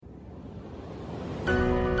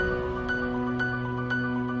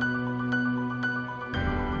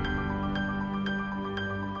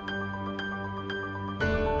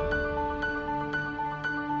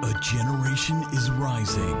generation is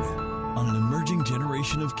rising on an emerging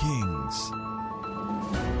generation of kings.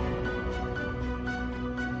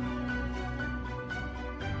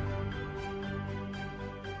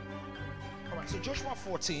 All right, so Joshua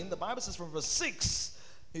 14, the Bible says from verse 6.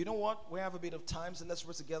 You know what? We have a bit of time, so let's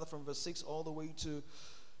read together from verse 6 all the way to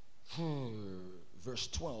verse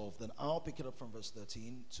 12. Then I'll pick it up from verse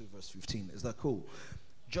 13 to verse 15. Is that cool?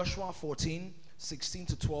 Joshua 14, 16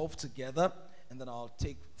 to 12 together, and then I'll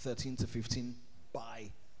take 13 to 15 by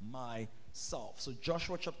myself. So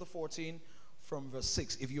Joshua chapter 14 from verse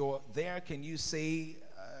 6. If you're there, can you say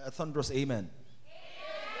a thunderous amen?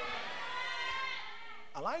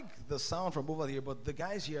 I like the sound from over here, but the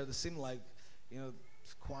guys here, they seem like,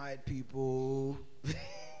 quiet people.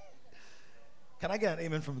 Can I get an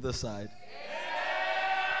amen from this side?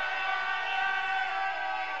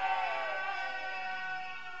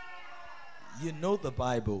 You know the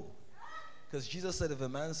Bible. Because Jesus said, if a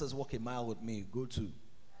man says, walk a mile with me, go two.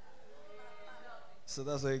 So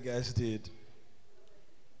that's what you guys did.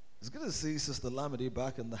 It's good to see Sister Lamide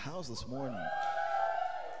back in the house this morning.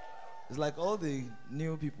 It's like all the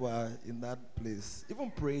new people are in that place.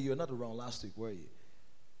 Even pray, you're not around last week, were you?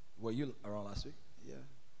 Were you around last week? Yeah.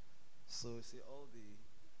 So see all the...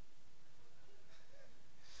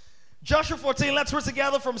 Joshua 14, let's read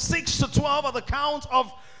together from 6 to 12 at the count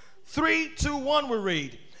of 3, 2, 1 we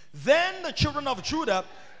read. Then the children of Judah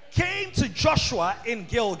came to Joshua in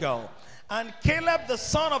Gilgal, and Caleb the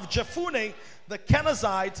son of Jephunneh the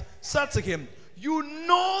Kenizzite said to him, you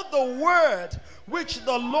know the word which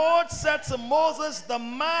the Lord said to Moses, the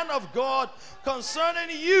man of God,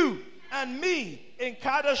 concerning you and me in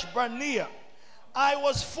Kadesh Barnea. I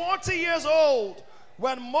was 40 years old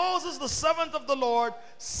when Moses, the servant of the Lord,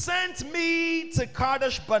 sent me to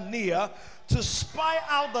Kadesh Barnea to spy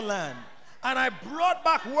out the land. And I brought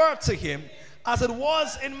back word to him as it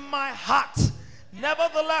was in my heart.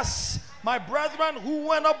 Nevertheless, my brethren who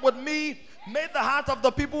went up with me made the heart of the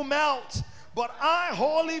people melt. But I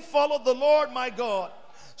wholly followed the Lord my God.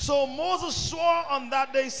 So Moses swore on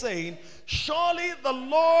that day, saying, surely the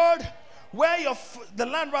Lord, where your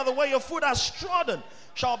foot has trodden,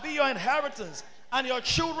 shall be your inheritance, and your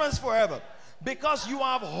children's forever, because you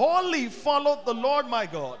have wholly followed the Lord my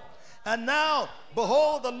God. And now,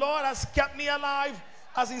 behold, the Lord has kept me alive,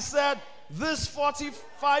 as he said, this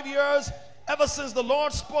 45 years, ever since the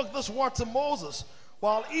Lord spoke this word to Moses,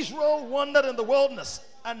 while Israel wandered in the wilderness.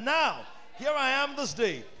 And now, here I am this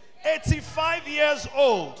day, 85 years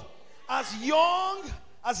old, as young,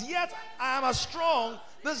 as yet I am as strong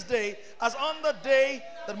this day as on the day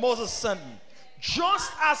that Moses sent me.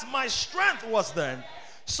 Just as my strength was then,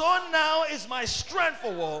 so now is my strength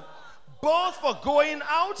for war, both for going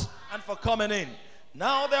out and for coming in.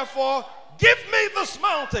 Now therefore, give me this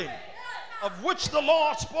mountain of which the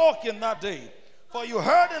Lord spoke in that day. For you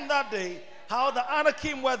heard in that day how the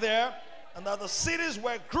Anakim were there, and that the cities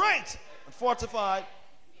were great and fortified.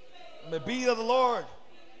 May be that the Lord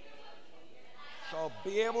shall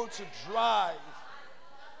be able to drive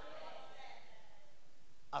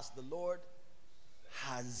as the Lord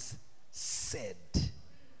has said.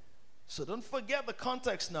 So don't forget the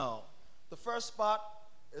context now. The first part,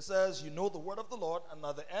 it says, you know the word of the Lord. And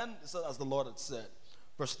at the end, it says, as the Lord had said.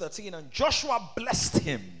 Verse 13, and Joshua blessed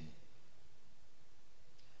him.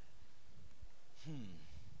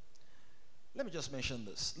 Let me just mention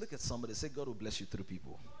this. Look at somebody. Say, God will bless you through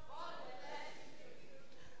people.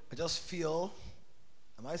 I just feel,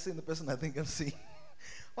 am I seeing the person I think I'm seeing?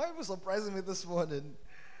 Why are you surprising me this morning?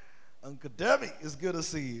 Uncle Debbie, it's good to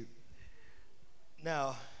see you.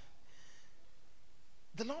 Now,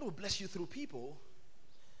 the Lord will bless you through people.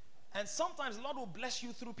 And sometimes the Lord will bless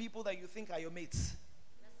you through people that you think are your mates.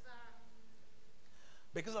 Yes, sir.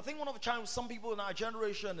 Because I think one of the challenges some people in our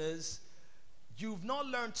generation is you've not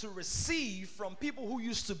learned to receive from people who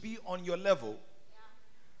used to be on your level,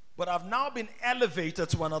 but have now been elevated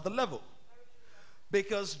to another level.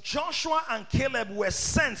 Because Joshua and Caleb were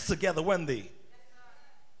sent together, weren't they?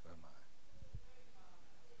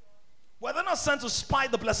 Were they not sent to spy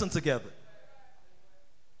the blessing together?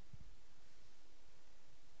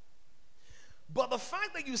 But the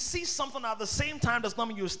fact that you see something at the same time does not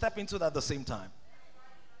mean you step into it at the same time.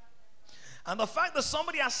 And the fact that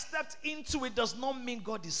somebody has stepped into it does not mean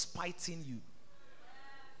God is spiting you.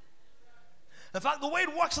 In fact, the way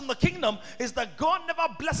it works in the kingdom is that God never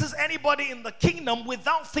blesses anybody in the kingdom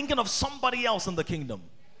without thinking of somebody else in the kingdom.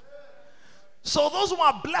 So those who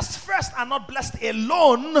are blessed first are not blessed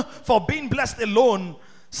alone for being blessed alone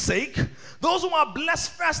sake. Those who are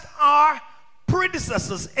blessed first are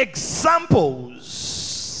predecessors, examples,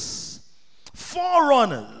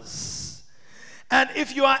 forerunners. And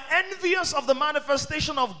if you are envious of the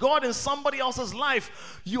manifestation of God in somebody else's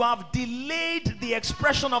life, you have delayed the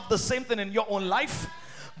expression of the same thing in your own life,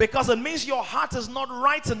 because it means your heart is not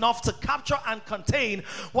right enough to capture and contain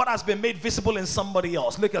what has been made visible in somebody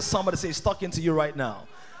else. Look at somebody, say, it's talking to you right now.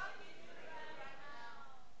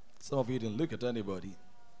 Some of you didn't look at anybody.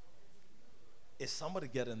 Is somebody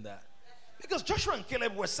getting that? Because Joshua and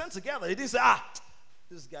Caleb were sent together. He didn't say,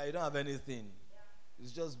 this guy, you don't have anything.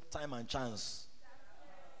 It's just time and chance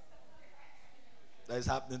that is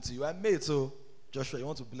happening to you. I made so, Joshua, you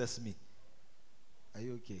want to bless me? Are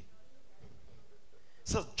you okay?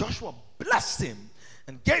 So Joshua blessed him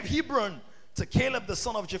and gave Hebron to Caleb the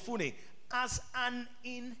son of Jephunneh as an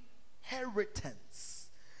inheritance.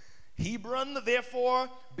 Hebron therefore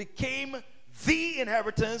became the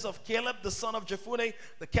inheritance of Caleb the son of Jephunneh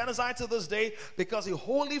the Kenizzite to this day, because he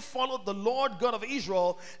wholly followed the Lord God of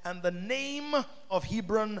Israel. And the name of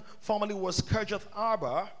Hebron formerly was Kirjath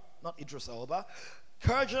Arba, not Idris Elba.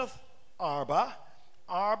 Kirjath Arba.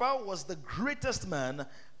 Arba was the greatest man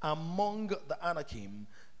among the Anakim.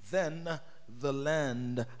 Then the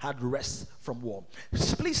land had rest from war.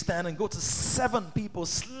 Please stand and go to 7 people.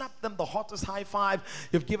 Slap them the hottest high five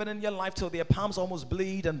you've given in your life till their palms almost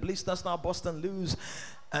bleed and blisters now bust and loose.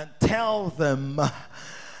 And tell them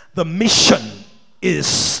the mission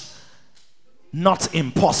is not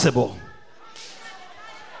impossible.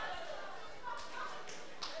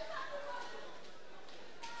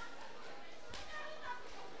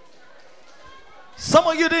 Some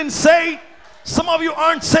of you didn't say, some of you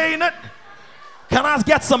aren't saying it. Can I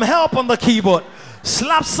get some help on the keyboard?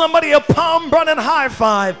 Slap somebody a palm burning high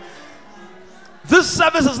five. This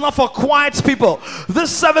service is not for quiet people.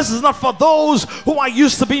 This service is not for those who are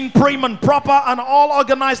used to being prim and proper and all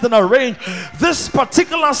organized and arranged. This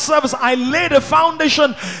particular service, I laid a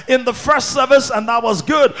foundation in the first service and that was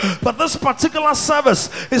good. But this particular service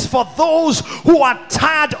is for those who are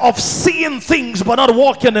tired of seeing things but not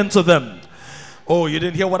walking into them. Oh, you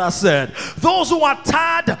didn't hear what I said. Those who are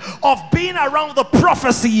tired of being around the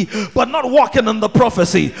prophecy but not walking in the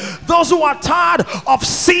prophecy. Those who are tired of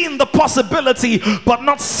seeing the possibility but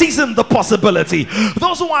not seizing the possibility.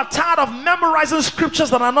 Those who are tired of memorizing scriptures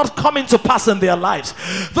that are not coming to pass in their lives.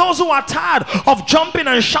 Those who are tired of jumping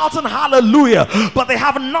and shouting hallelujah but they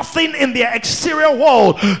have nothing in their exterior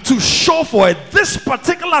world to show for it. This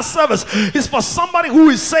particular service is for somebody who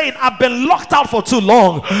is saying, I've been locked out for too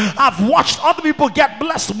long. I've watched other people get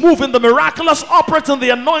blessed, move in the miraculous, operate in the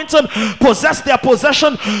anointing, possess their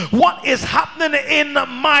possession. What is happening in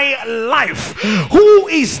my life? Who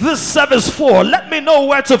is this service for? Let me know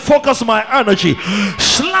where to focus my energy.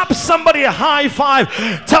 Slap somebody a high five.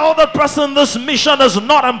 Tell the person this mission is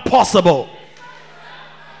not impossible.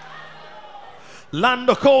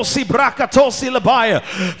 Landokosi brakatosi labaya.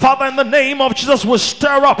 Father, in the name of Jesus, we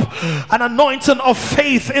stir up an anointing of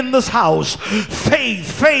faith in this house.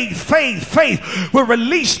 Faith, faith, faith, faith. We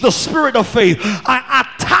release the spirit of faith. I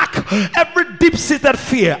attack every deep-seated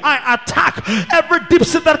fear. I attack every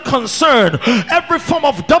deep-seated concern, every form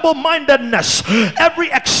of double-mindedness,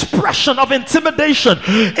 every expression of intimidation,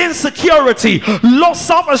 insecurity, low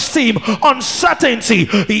self-esteem, uncertainty,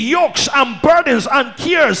 yokes and burdens and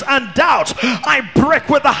cares and doubt. I break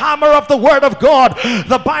with the hammer of the word of God.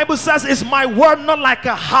 The Bible says, is my word not like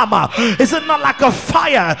a hammer? Is it not like a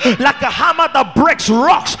fire, like a hammer that breaks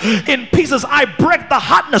rocks in pieces? I break the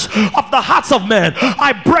hardness of the hearts of men.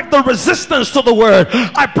 I break the resistance to the word.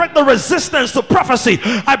 I break the resistance to prophecy.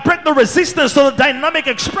 I break the resistance to the dynamic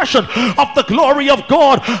expression of the glory of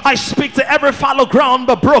God. I speak to every fallow ground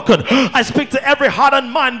but broken. I speak to every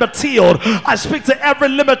hardened mind but healed. I speak to every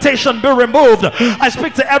limitation be removed. I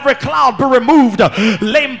speak to every cloud be removed. I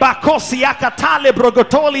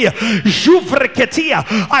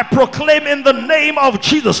proclaim in the name of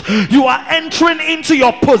Jesus, you are entering into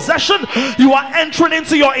your possession, you are entering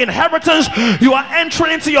into your inheritance, you are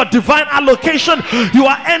entering into your divine allocation, you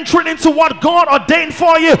are entering into what God ordained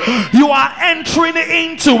for you, you are entering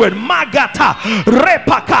into it. Magata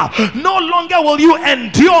repaka. No longer will you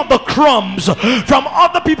endure the crumbs from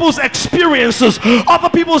other people's experiences, other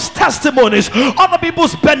people's testimonies, other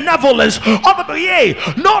people's benevolence,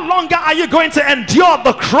 no longer are you going to endure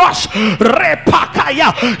the crush.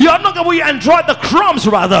 You're not going to enjoy the crumbs,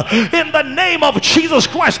 rather. In the name of Jesus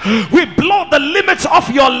Christ, we blow the limits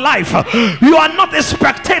of your life. You are not a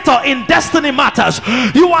spectator in destiny matters.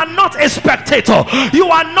 You are not a spectator. You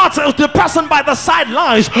are not the person by the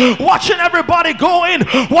sidelines watching everybody go in,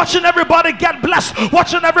 watching everybody get blessed,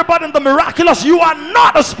 watching everybody in the miraculous. You are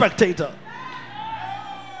not a spectator.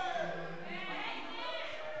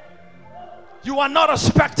 You are not a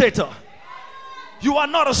spectator. You are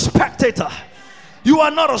not a spectator. You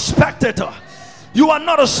are not a spectator. You are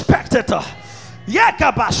not a spectator.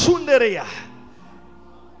 Yakabasunderia.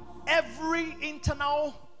 Every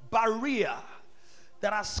internal barrier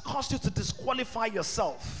that has caused you to disqualify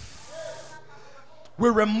yourself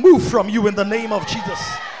will remove from you in the name of Jesus.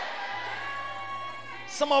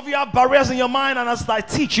 Some of you have barriers in your mind, and as I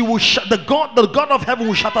teach, you will the God of heaven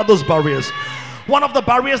will shatter those barriers. One of the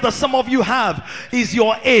barriers that some of you have is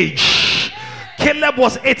your age. Caleb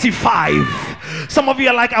was 85. Some of you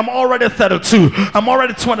are like, I'm already 32, I'm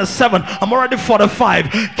already 27, I'm already 45.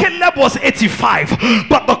 Caleb was 85,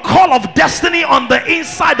 but the call of destiny on the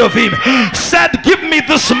inside of him said, give me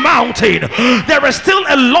this mountain. There is still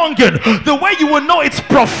a longing. The way you will know it's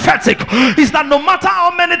prophetic is that no matter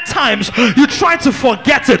how many times you try to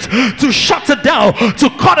forget it, to shut it down, to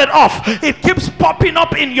cut it off, it keeps popping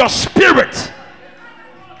up in your spirit.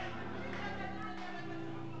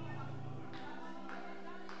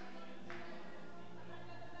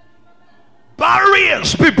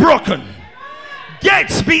 Barriers be broken,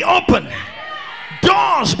 gates be open,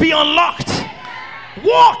 doors be unlocked.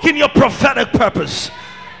 Walk in your prophetic purpose.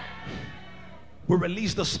 We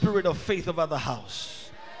release the spirit of faith over the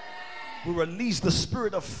house. We release the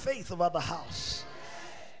spirit of faith over the house.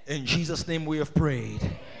 In Jesus' name we have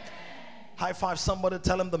prayed. High five somebody,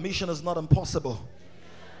 tell him the mission is not impossible.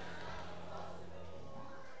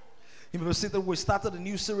 You may see that we started a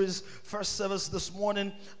new series, first service this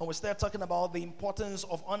morning, and we started talking about the importance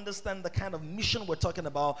of understanding the kind of mission we're talking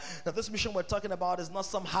about. That this mission we're talking about is not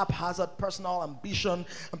some haphazard personal ambition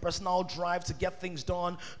and personal drive to get things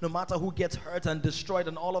done, no matter who gets hurt and destroyed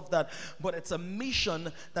and all of that. But it's a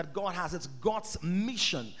mission that God has. It's God's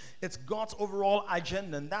mission. It's God's overall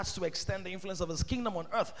agenda, and that's to extend the influence of His kingdom on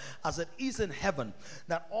earth as it is in heaven.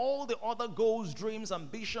 That all the other goals, dreams,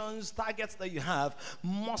 ambitions, targets that you have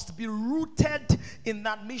must be rooted in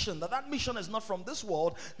that mission. That mission is not from this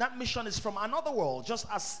world. That mission is from another world. Just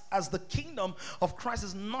as the kingdom of Christ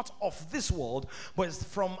is not of this world, but it's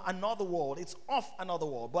from another world. It's of another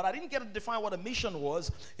world. But I didn't get to define what a mission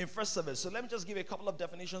was in first service. So let me just give you a couple of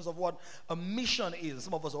definitions of what a mission is.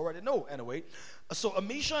 Some of us already know anyway. So a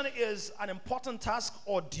mission is an important task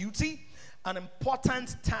or duty. An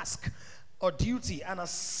important task or duty, an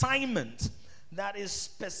assignment that is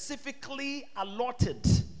specifically allotted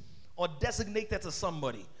or designated to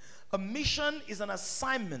somebody. A mission is an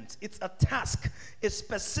assignment, it's a task, a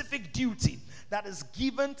specific duty that is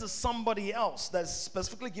given to somebody else, that's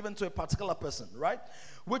specifically given to a particular person, right?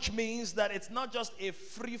 Which means that it's not just a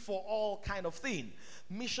free-for-all kind of thing.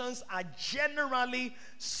 Missions are generally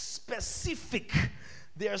specific.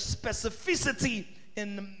 There's specificity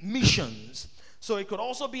in missions. So it could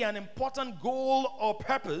also be an important goal or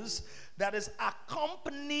purpose that is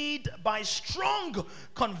accompanied by strong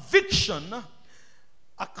conviction.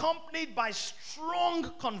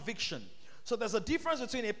 So there's a difference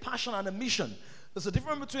between a passion and a mission. There's a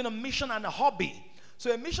difference between a mission and a hobby.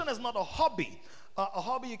 So a mission is not a hobby. A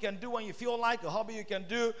hobby you can do when you feel like, a hobby you can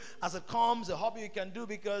do as it comes, a hobby you can do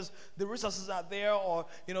because the resources are there, or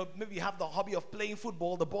maybe you have the hobby of playing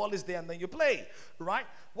football, the ball is there and then you play, right?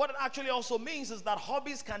 What it actually also means is that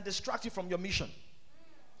hobbies can distract you from your mission.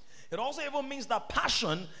 It also even means that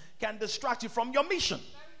passion can distract you from your mission,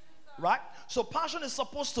 right? So passion is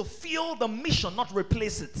supposed to fuel the mission, not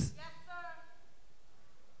replace it. Yes, sir.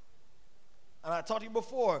 And I taught you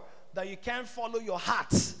before that you can't follow your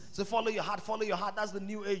heart. So follow your heart, follow your heart. That's the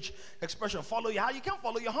new age expression. Follow your heart. You can't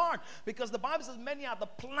follow your heart because the Bible says many are the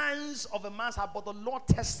plans of a man's heart, but the Lord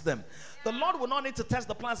tests them. The Lord will not need to test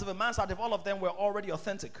the plans of a man's heart if all of them were already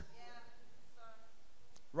authentic.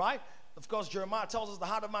 Right? Of course, Jeremiah tells us the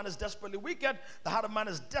heart of man is desperately wicked. The heart of man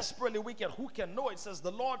is desperately wicked. Who can know? It says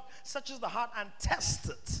the Lord searches the heart and tests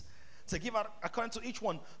it to give out according to each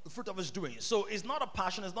one the fruit of his doing. So it's not a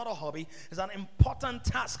passion, it's not a hobby, it's an important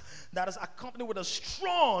task that is accompanied with a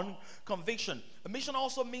strong conviction. A mission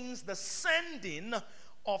also means the sending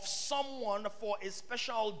of someone for a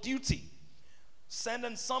special duty.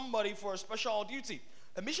 Sending somebody for a special duty.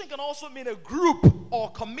 A mission can also mean a group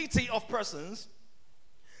or committee of persons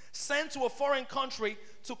sent to a foreign country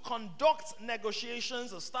to conduct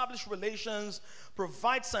negotiations, establish relations,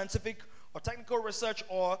 provide scientific or technical research,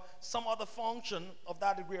 or some other function of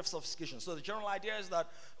that degree of sophistication. So the general idea is that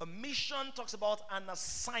a mission talks about an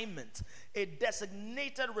assignment, a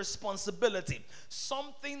designated responsibility,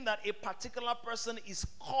 something that a particular person is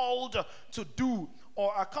called to do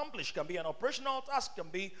or accomplish. It can be an operational task, it can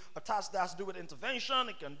be a task that has to do with intervention,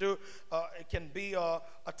 it can be a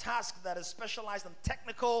task that is specialized and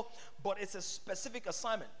technical, but it's a specific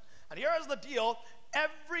assignment. And here is the deal: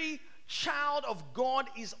 every child of God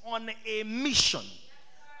is on a mission.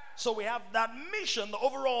 So we have that mission, the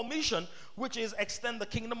overall mission, which is extend the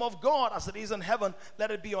kingdom of God as it is in heaven,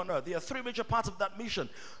 let it be on earth. There are three major parts of that mission.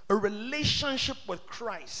 A relationship with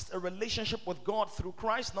Christ, a relationship with God through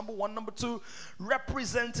Christ, number one. Number two,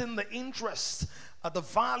 representing the interests, the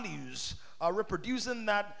values, reproducing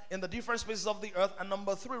that in the different spaces of the earth. And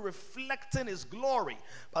number three, reflecting his glory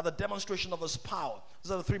by the demonstration of his power.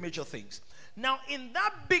 Those are the three major things. Now, in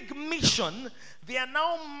that big mission, there are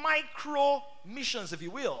now micro missions, if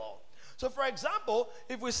you will. So, for example,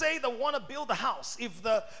 if we say that we want to build a house, if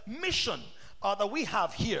the mission that we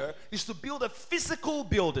have here is to build a physical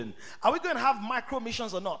building, are we going to have micro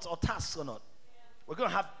missions or not, or tasks or not? We're going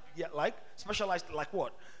to have, like, specialized, like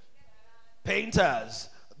what? Painters,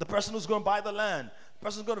 the person who's going to buy the land, the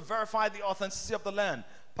person who's going to verify the authenticity of the land.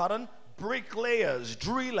 Pardon? Bricklayers,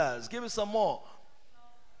 drillers, give me some more.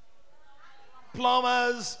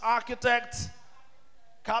 Plumbers, architects,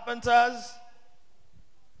 carpenters.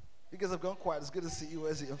 You guys have gone quiet. It's good to see you.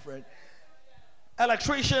 Where's your friend?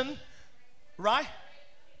 Electrician, right?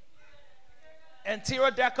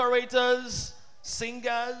 Interior decorators,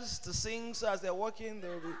 singers to sing. So as they're working,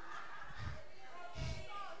 they'll be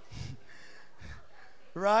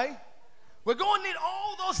right? We're going to need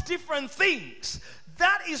all those different things.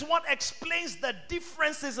 That is what explains the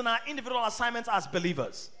differences in our individual assignments as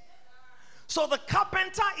believers. So the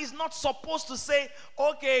carpenter is not supposed to say,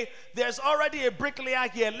 okay, there's already a bricklayer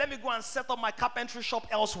here, let me go and set up my carpentry shop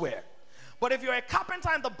elsewhere. But if you're a carpenter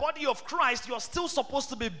in the body of Christ, you're still supposed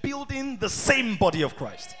to be building the same body of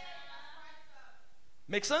Christ.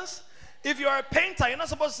 Make sense? If you're a painter, you're not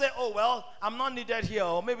supposed to say, oh, well, I'm not needed here,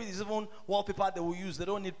 or maybe there's even wallpaper they will use, they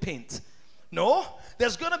don't need paint. No,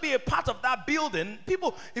 there's going to be a part of that building.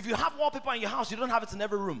 People, if you have wallpaper in your house, you don't have it in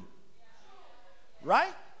every room. Right?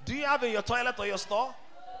 Do you have it in your toilet or your store?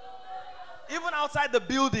 Even outside the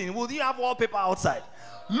building, will you have wallpaper outside?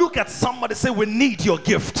 Look at somebody, say, we need your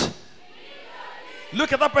gift.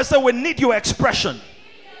 Look at that person, say, we need your expression.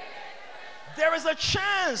 There is a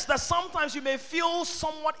chance that sometimes you may feel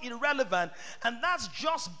somewhat irrelevant, and that's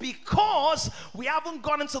just because we haven't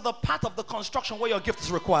gone into the path of the construction where your gift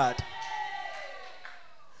is required.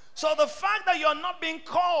 So the fact that you're not being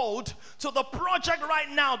called to the project right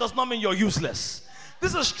now does not mean you're useless.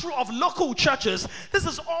 This is true of local churches. This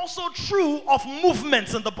is also true of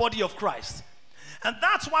movements in the body of Christ. And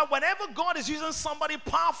that's why whenever God is using somebody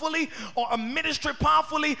powerfully or a ministry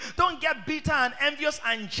powerfully, don't get bitter and envious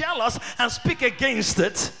and jealous and speak against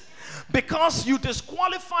it, because you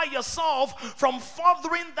disqualify yourself from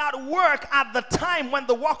furthering that work at the time when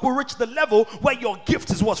the work will reach the level where your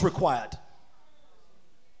gift is what's required.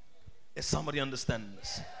 Is somebody understanding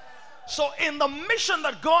this? So in the mission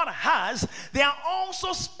that God has, there are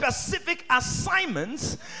also specific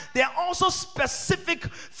assignments. There are also specific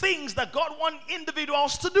things that God wants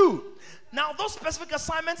individuals to do. Now, those specific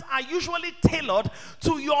assignments are usually tailored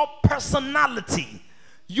to your personality.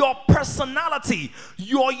 Your personality,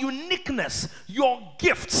 your uniqueness, your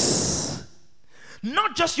gifts.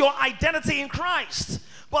 Not just your identity in Christ,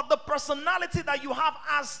 but the personality that you have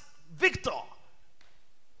as Victor,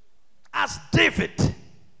 as David.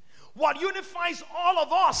 What unifies all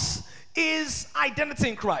of us is identity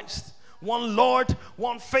in Christ. One Lord,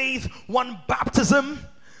 one faith, one baptism,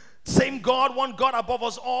 same God, one God above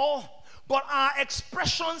us all. But our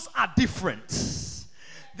expressions are different.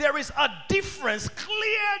 There is a difference,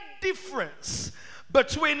 clear difference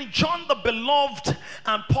between John the Beloved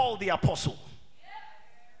and Paul the Apostle.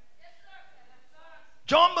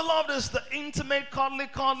 John Beloved is the intimate,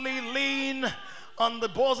 cuddly, lean on the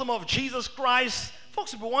bosom of Jesus Christ.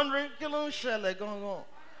 Folks will be wondering, what do you say?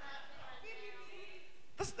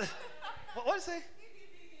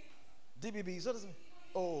 DBBs. What does it mean?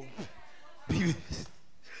 Oh, BBs.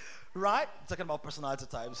 Right? Talking about personality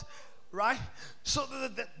types. Right? So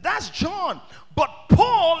that's John. But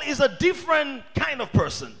Paul is a different kind of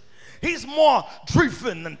person. He's more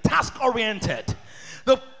driven and task-oriented.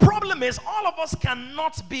 The problem is all of us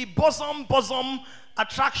cannot be bosom,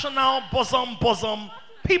 attractional, bosom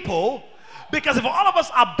people. Because if all of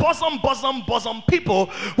us are bosom people,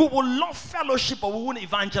 we will love fellowship, but we won't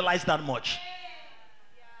evangelize that much.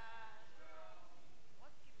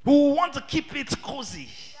 We will want to keep it cozy.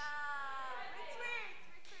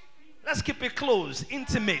 Let's keep it close,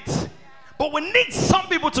 intimate. But we need some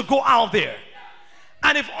people to go out there.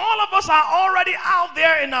 And if all of us are already out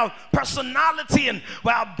there in our personality and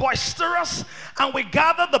we are boisterous, and we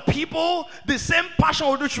gather the people, the same passion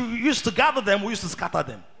with which we used to gather them, we used to scatter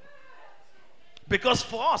them. Because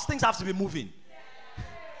for us, things have to be moving.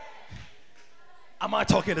 Am I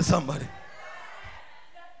talking to somebody?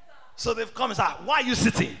 So they've come and said, why are you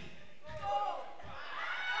sitting?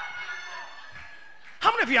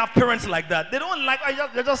 many of you have parents like that? They don't like,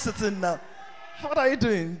 they're just sitting down. What are you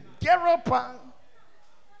doing? Get up.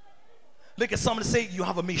 Look at somebody, say, you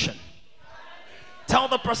have a mission. Tell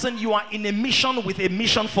the person you are in a mission with a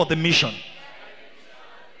mission for the mission.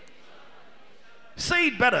 Say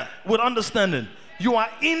it better with understanding. You are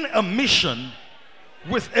in a mission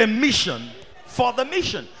with a mission for the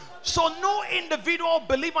mission. So no individual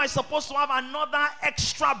believer is supposed to have another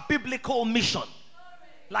extra biblical mission.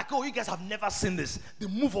 Like, oh, you guys have never seen this. The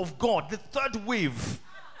move of God, the third wave.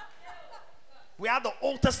 We have the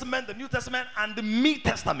Old Testament, the New Testament, and the Me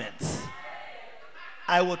Testament.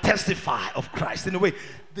 I will testify of Christ. In a way,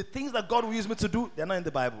 the things that God will use me to do, they're not in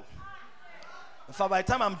the Bible. In fact, by the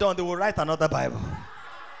time I'm done, they will write another Bible.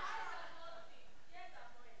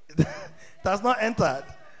 That's not entered.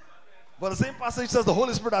 But the same passage says the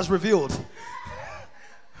Holy Spirit has revealed.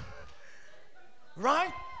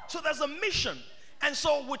 Right? So there's a mission. And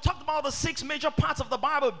so we talked about the 6 major parts of the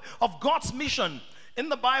Bible, of God's mission. In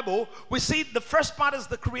the Bible, we see the first part is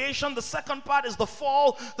the creation, the second part is the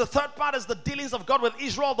fall, the third part is the dealings of God with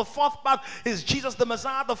Israel, the fourth part is Jesus the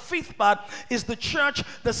Messiah, the fifth part is the church,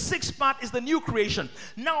 the sixth part is the new creation.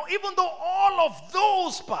 Now, even though all of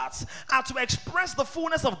those parts are to express the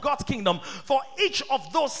fullness of God's kingdom, for each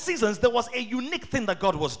of those seasons, there was a unique thing that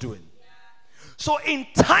God was doing. So in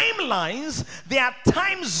timelines, there are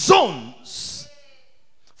time zones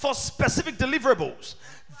for specific deliverables.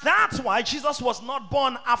 That's why Jesus was not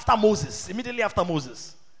born after Moses, immediately after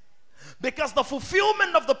Moses. Because the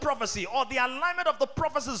fulfillment of the prophecy or the alignment of the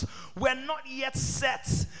prophecies were not yet set.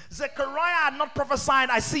 Zechariah had not prophesied,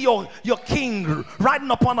 I see your king riding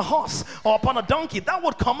upon a horse or upon a donkey. That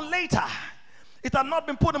would come later. It had not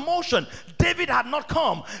been put in motion. David had not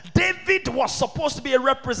come. David was supposed to be a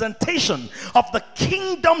representation of the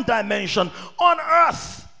kingdom dimension on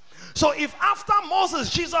earth. So if after Moses,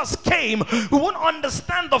 Jesus came, we won't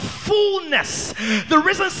understand the fullness. The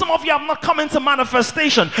reason some of you have not come into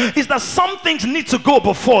manifestation is that some things need to go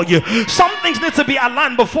before you. Some things need to be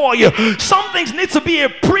aligned before you. Some things need to be a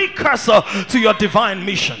precursor to your divine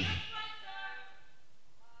mission.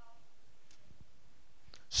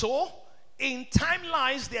 So, in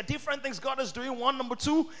timelines, there are different things God is doing. One, number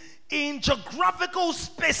two, in geographical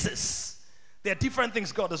spaces, there are different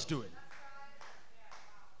things God is doing.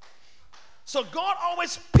 So God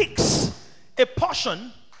always picks a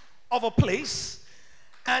portion of a place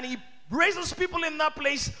and he raises people in that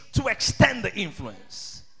place to extend the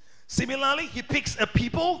influence. Similarly, he picks a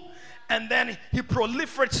people and then he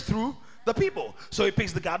proliferates through the people. So he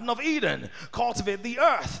picks the Garden of Eden, cultivate the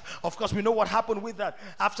earth. Of course, we know what happened with that.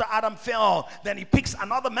 After Adam fell, then he picks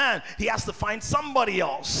another man. He has to find somebody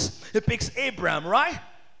else. He picks Abraham, right?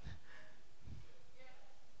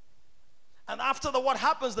 And after what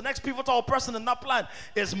happens, the next pivotal person in that plan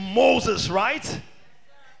is Moses, right?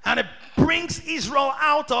 And it brings Israel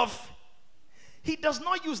out of, he does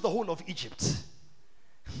not use the whole of Egypt.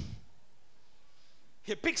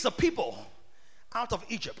 He picks a people out of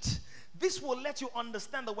Egypt. This will let you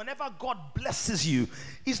understand that whenever God blesses you,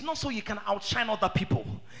 it's not so you can outshine other people.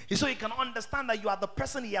 It's so you can understand that you are the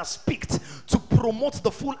person he has picked to promote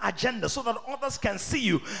the full agenda so that others can see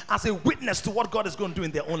you as a witness to what God is going to do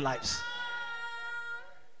in their own lives.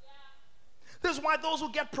 This is why those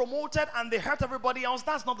who get promoted and they hurt everybody else,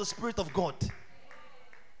 that's not the Spirit of God.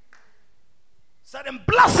 Said in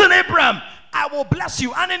blessing Abraham, I will bless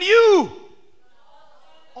you, and in you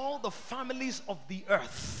all the families of the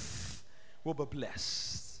earth will be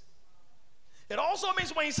blessed. It also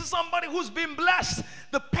means when you see somebody who's been blessed,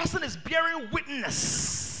 the person is bearing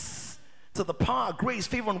witness to the power, grace,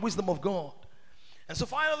 favor, and wisdom of God. And so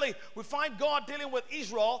finally, we find God dealing with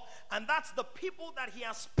Israel, and that's the people that he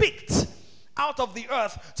has picked out of the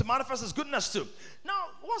earth to manifest his goodness to. Now,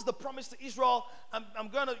 what's the promise to Israel?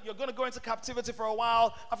 You're going to go into captivity for a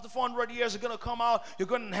while. After 400 years, you're going to come out. You're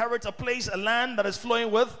going to inherit a place, a land that is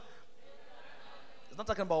flowing with. It's not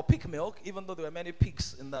talking about pig milk, even though there were many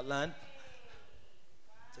pigs in that land.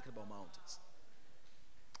 It's talking about mountains.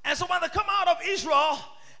 And so when they come out of Israel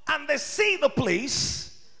and they see the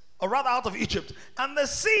place, or rather out of Egypt, and they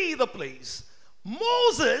see the place,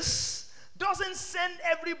 Moses doesn't send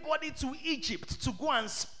everybody to Egypt to go and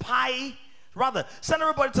spy, rather, send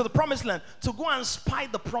everybody to the promised land to go and spy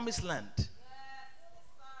the promised land.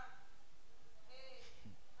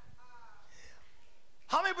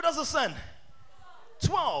 How many people does it send?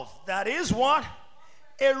 12. That is what?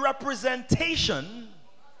 A representation.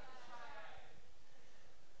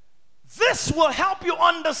 This will help you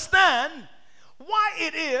understand why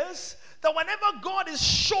it is that whenever God is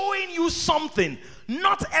showing you something,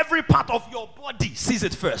 not every part of your body sees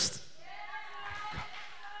it first.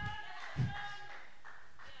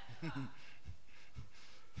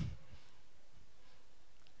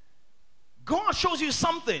 God shows you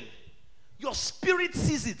something. Your spirit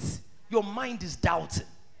sees it. Your mind is doubting.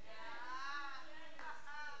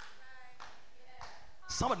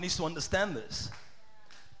 Someone needs to understand this.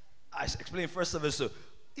 I explained first service. So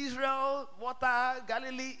Israel, water,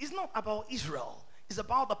 Galilee. It's not about Israel. It's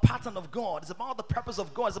about the pattern of God. It's about the purpose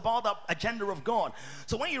of God. It's about the agenda of God.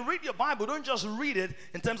 So when you read your Bible, don't just read it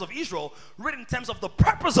in terms of Israel. Read it in terms of the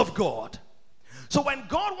purpose of God. So when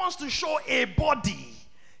God wants to show a body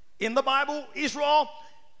in the Bible, Israel,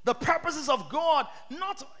 the purposes of God,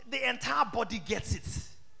 not the entire body gets it.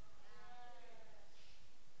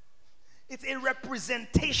 It's a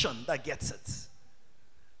representation that gets it.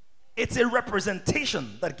 It's a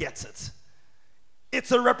representation that gets it.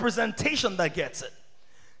 It's a representation that gets it.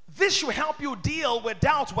 This should help you deal with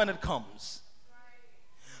doubt when it comes.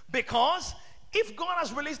 Because if God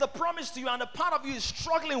has released a promise to you and a part of you is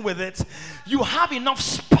struggling with it, you have enough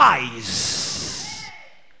spies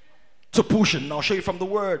to push it. And I'll show you from the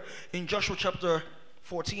word in Joshua chapter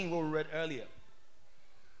 14, what we read earlier.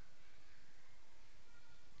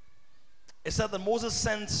 It said that Moses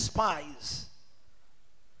sent spies.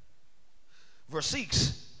 Verse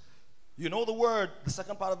 6. You know the word, the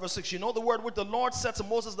second part of verse 6. You know the word which the Lord said to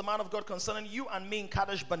Moses, the man of God, concerning you and me in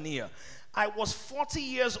Kadesh Barnea. I was 40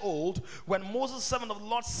 years old when Moses, servant of the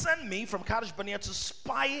Lord, sent me from Kadesh Barnea to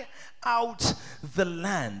spy out the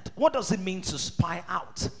land. What does it mean to spy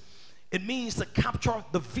out? It means to capture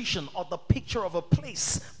the vision or the picture of a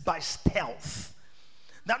place by stealth.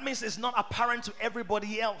 That means it's not apparent to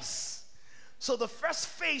everybody else. So the first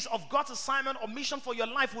phase of God's assignment or mission for your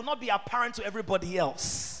life will not be apparent to everybody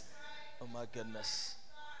else. Oh my goodness.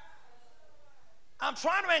 I'm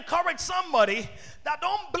trying to encourage somebody that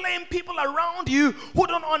don't blame people around you who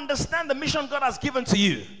don't understand the mission God has given to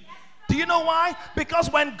you. Do you know why?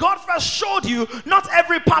 Because when God first showed you, not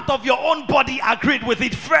every part of your own body agreed with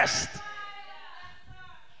it first.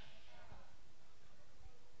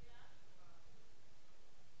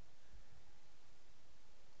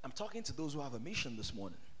 I'm talking to those who have a mission this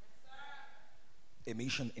morning. A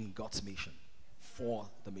mission in God's mission. For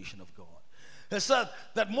the mission of God. It said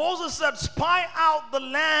that Moses said, spy out the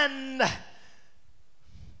land.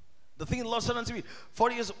 The thing the Lord said unto me,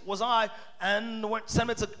 40 years was I, and sent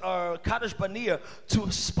me to Kadesh Barnea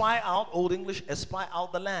to spy out, Old English, spy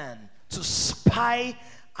out the land. To spy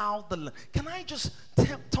out the land. Can I just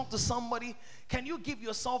talk to somebody? Can you give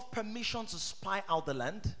yourself permission to spy out the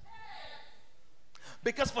land?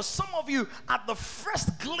 Because for some of you, at the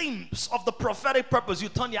first glimpse of the prophetic purpose, you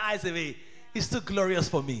turn your eyes away. It's too glorious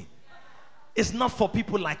for me. It's not for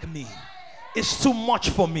people like me. It's too much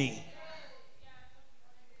for me.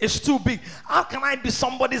 It's too big. How can I be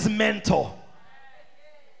somebody's mentor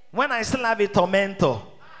when I still have a tormentor?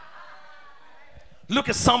 Look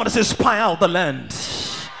at someone that says, spy out the land.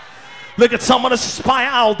 Look at someone that says, spy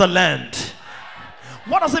out the land.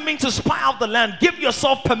 What does it mean to spy out the land? Give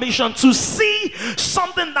yourself permission to see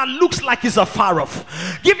something that looks like it's afar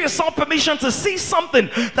off. Give yourself permission to see something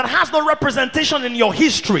that has no representation in your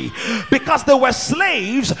history, because they were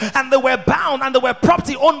slaves and they were bound and they were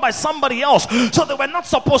property owned by somebody else. So they were not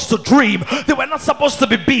supposed to dream. They were not supposed to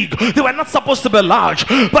be big. They were not supposed to be large.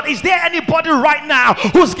 But is there anybody right now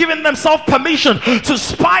who's giving themselves permission to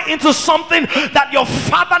spy into something that your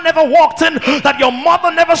father never walked in, that your mother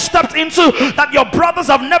never stepped into, that your brothers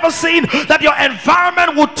have never seen, that your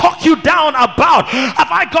environment will talk you down about? Have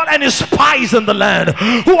I got any spies in the land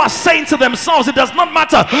who are saying to themselves, it does not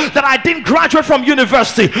matter that I didn't graduate from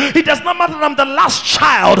university, it does not matter that I'm the last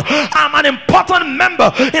child, I'm an important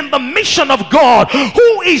member in the mission of God?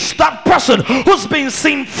 Who is that person who's been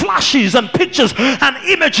seeing flashes and pictures and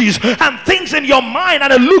images and things in your mind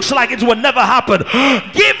and it looks like it will never happen?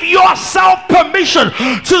 Give yourself permission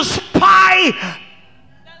to spy.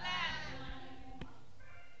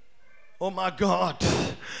 Oh my God.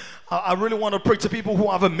 I really want to pray to people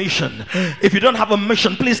who have a mission. If you don't have a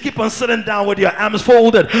mission, please keep on sitting down with your arms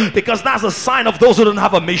folded, because that's a sign of those who don't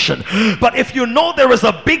have a mission. But if you know there is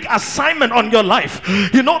a big assignment on your life,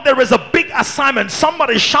 you know there is a big assignment,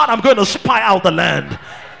 somebody shout, I'm going to spy out the land.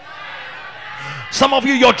 Some of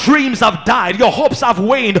you, your dreams have died, your hopes have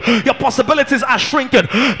waned, your possibilities are shrinking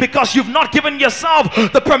because you've not given yourself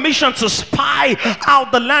the permission to spy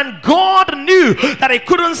out the land. God knew that He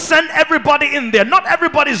couldn't send everybody in there. Not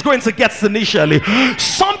everybody is going to get it initially.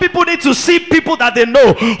 Some people need to see people that they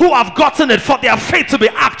know who have gotten it for their faith to be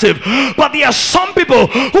active. But there are some people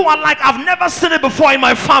who are like, I've never seen it before in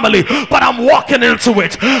my family, but I'm walking into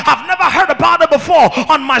it. I've never heard about it before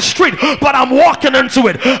on my street, but I'm walking into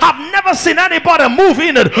it. I've never seen anybody out and move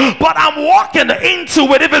in it, but I'm walking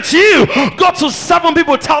into it. If it's you, go to 7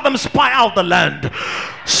 people, tell them, spy out the land.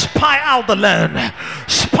 Spy out the land.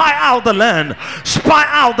 Spy out the land. Spy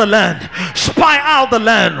out the land. Spy out the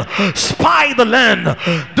land. Spy the land.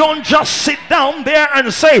 Don't just sit down there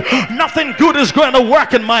and say nothing good is going to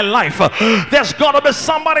work in my life. There's got to be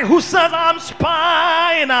somebody who says, I'm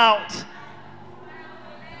spying out.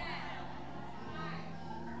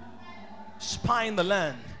 Spying the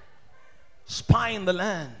land. Spying the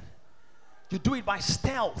land. You do it by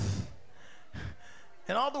stealth.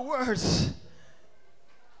 In other words,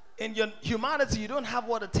 in your humanity, you don't have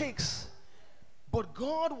what it takes. But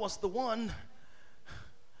God was the one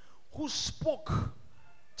who spoke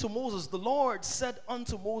to Moses. The Lord said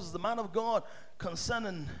unto Moses, the man of God,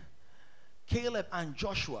 concerning Caleb and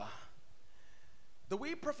Joshua. The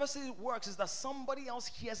way prophecy works is that somebody else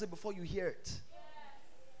hears it before you hear it.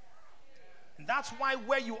 And that's why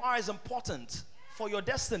where you are is important for your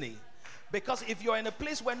destiny. Because if you're in a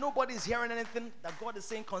place where nobody is hearing anything that God is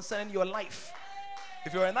saying concerning your life,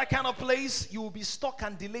 if you're in that kind of place, you will be stuck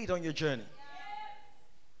and delayed on your journey.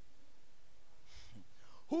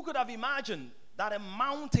 Who could have imagined that a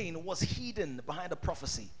mountain was hidden behind a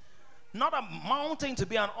prophecy? Not a mountain to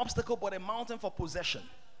be an obstacle, but a mountain for possession.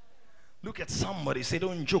 Look at somebody, say,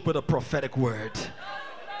 don't joke with a prophetic word.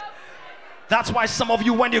 That's why some of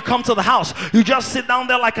you, when you come to the house, you just sit down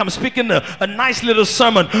there like I'm speaking a nice little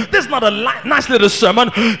sermon. This is not a nice little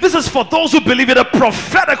sermon. This is for those who believe in a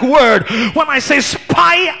prophetic word. When I say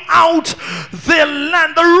spy out the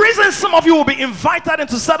land, the reason some of you will be invited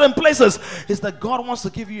into certain places is that God wants to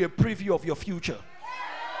give you a preview of your future.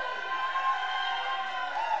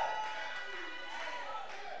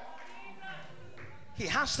 He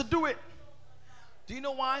has to do it. Do you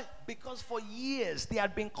know why? Because for years they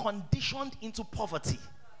had been conditioned into poverty.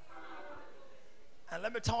 And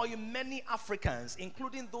let me tell you, many Africans,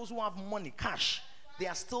 including those who have money, cash, they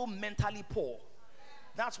are still mentally poor.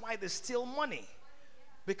 That's why they steal money.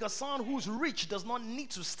 Because someone who's rich does not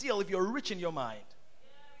need to steal if you're rich in your mind.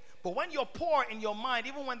 But when you're poor in your mind,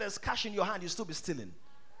 even when there's cash in your hand, you'll still be stealing.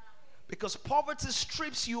 Because poverty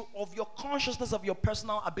strips you of your consciousness of your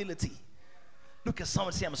personal ability. Look at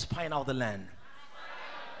someone, say, I'm spying out the land.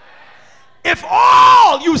 If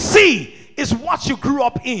all you see is what you grew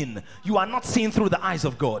up in, you are not seeing through the eyes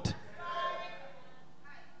of God.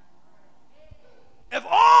 If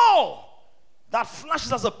all that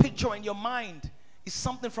flashes as a picture in your mind is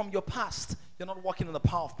something from your past, you're not walking in the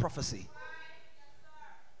power of prophecy.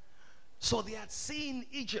 So they had seen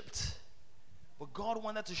Egypt, but God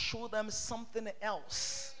wanted to show them something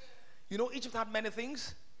else. You know, Egypt had many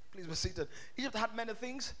things. Please be seated. Egypt had many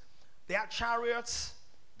things. They had chariots.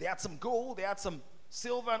 They had some gold, they had some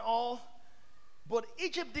silver and all. But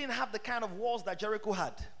Egypt didn't have the kind of walls that Jericho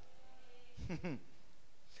had. And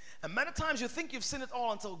many times you think you've seen it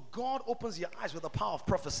all until God opens your eyes with the power of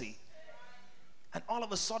prophecy. And all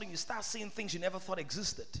of a sudden you start seeing things you never thought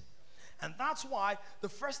existed. And that's why the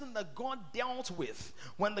first thing that God dealt with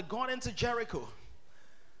when they got into Jericho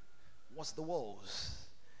was the walls.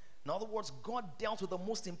 In other words, God dealt with the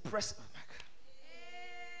most impressive.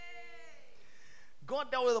 God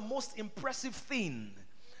dealt with the most impressive thing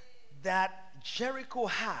that Jericho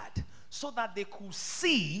had, so that they could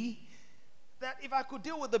see that if I could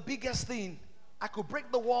deal with the biggest thing, I could break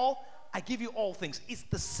the wall, I give you all things. It's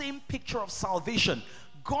the same picture of salvation.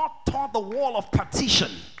 God tore the wall of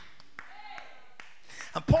partition.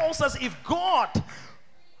 And Paul says, if God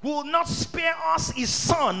will not spare us his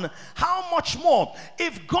son, how much more?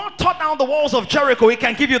 If God tore down the walls of Jericho, he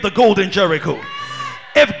can give you the gold in Jericho.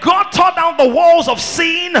 If God tore down the walls of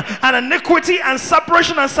sin and iniquity and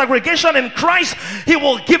separation and segregation in Christ, he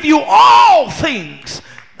will give you all things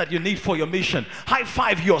that you need for your mission. High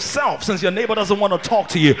five yourself, since your neighbor doesn't want to talk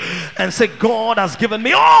to you, and say, God has given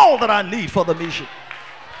me all that I need for the mission.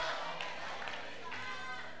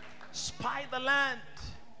 Spy the land.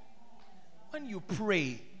 When you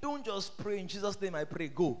pray, don't just pray in Jesus' name I pray,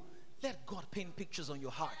 go. Let God paint pictures on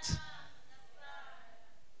your heart.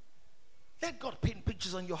 Let God paint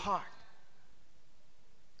pictures on your heart.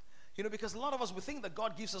 You know, because a lot of us, we think that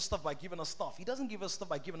God gives us stuff by giving us stuff. He doesn't give us stuff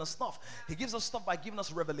by giving us stuff. He gives us stuff by giving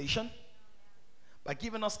us revelation, by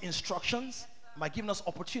giving us instructions, by giving us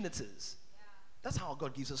opportunities. That's how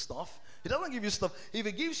God gives us stuff. He doesn't give you stuff. If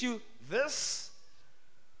he gives you this,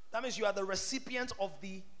 that means you are the recipient of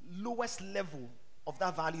the lowest level of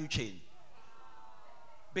that value chain.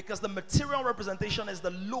 Because the material representation is the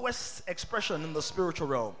lowest expression in the spiritual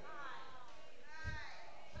realm.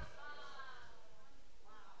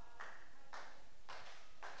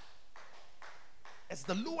 It's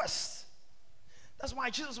the lowest. That's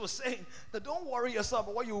why Jesus was saying that don't worry yourself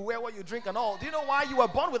about what you wear, what you drink, and all. Do you know why you were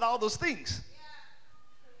born with all those things?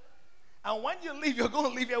 And when you leave, you're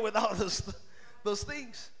going to leave here without those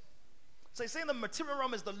things. So he's saying the material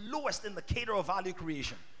realm is the lowest indicator of value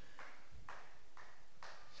creation.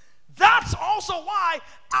 That's also why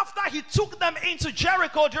after he took them into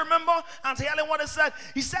Jericho, do you remember? And Helen what he said?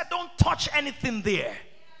 He said, don't touch anything there.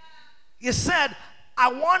 He said,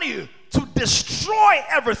 I want you to destroy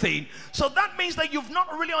everything. So that means that you've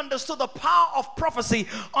not really understood the power of prophecy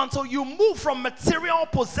until you move from material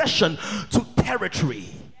possession to territory.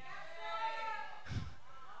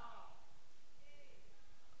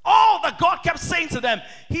 All that God kept saying to them,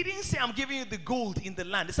 he didn't say, I'm giving you the gold in the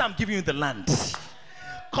land. He said, I'm giving you the land.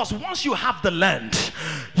 Because once you have the land,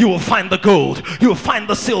 you will find the gold, you will find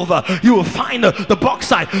the silver, you will find the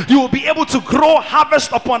bauxite. You will be able to grow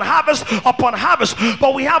harvest upon harvest upon harvest.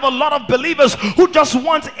 But we have a lot of believers who just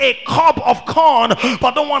want a cob of corn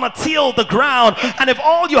but don't want to till the ground. And if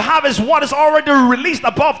all you have is what is already released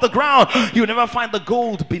above the ground, you never find the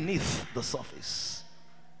gold beneath the surface.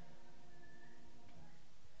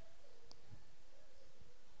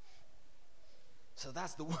 So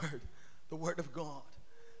that's the word of God.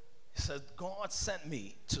 He said, God sent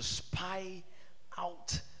me to spy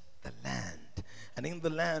out the land. And in the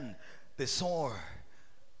land, they saw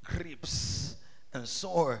grapes and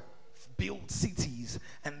saw built cities.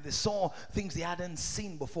 And they saw things they hadn't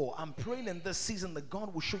seen before. I'm praying in this season that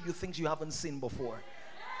God will show you things you haven't seen before.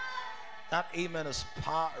 That amen is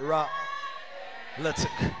paralytic.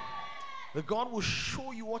 That God will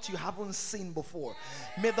show you what you haven't seen before.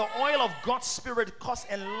 May the oil of God's Spirit cause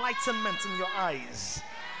enlightenment in your eyes,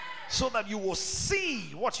 so that you will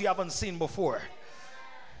see what you haven't seen before.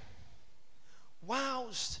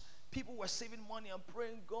 Whilst people were saving money and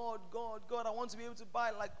praying, God, I want to be able to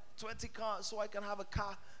buy like 20 cars so I can have a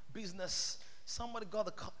car business. Somebody got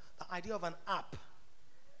the idea of an app,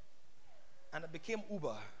 and it became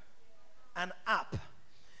Uber. An app.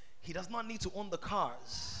 He does not need to own the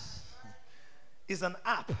cars. It's an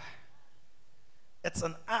app. It's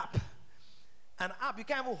an app. An app, you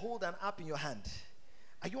can't even hold an app in your hand.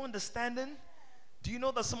 Are you understanding? Do you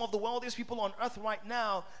know that some of the wealthiest people on earth right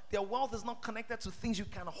now, their wealth is not connected to things you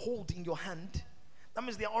can hold in your hand? That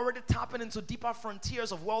means they're already tapping into deeper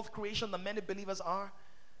frontiers of wealth creation than many believers are.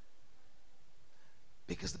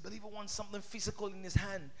 Because the believer wants something physical in his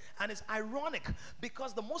hand. And it's ironic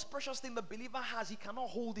because the most precious thing the believer has, he cannot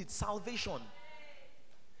hold it, salvation.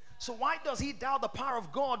 So why does he doubt the power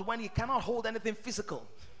of God when he cannot hold anything physical?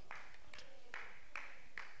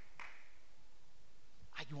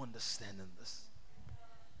 Are you understanding this?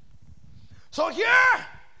 So here,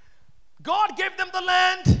 God gave them the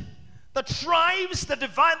land, the tribes, the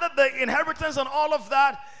divided, the inheritance and all of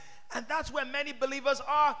that. And that's where many believers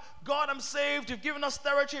are. God, I'm saved. You've given us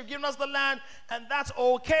territory. You've given us the land. And that's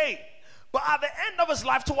okay. But at the end of his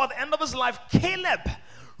life, toward the end of his life, Caleb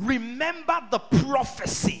remembered the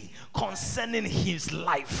prophecy concerning his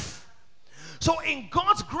life. So in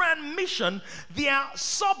God's grand mission, there are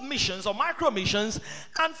sub-missions or micro-missions.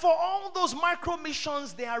 And for all those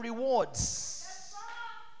micro-missions, there are rewards.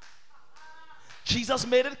 Jesus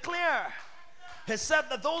made it clear. He said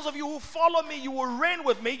that those of you who follow me, you will reign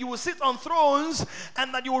with me, you will sit on thrones,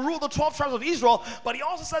 and that you will rule the 12 tribes of Israel. But he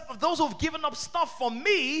also said that those who have given up stuff for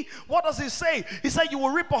me, what does he say? He said you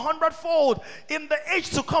will reap 100-fold in the age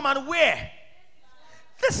to come. And where?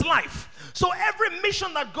 This life. So every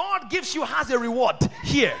mission that God gives you has a reward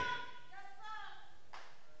here.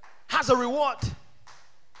 Has a reward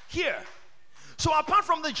here. So apart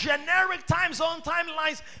from the generic time zone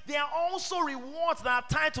timelines, there are also rewards that are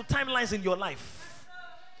tied to timelines in your life.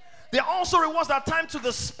 There are also rewards that are tied to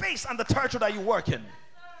the space and the territory that you work in.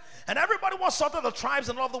 And everybody was sorted, the tribes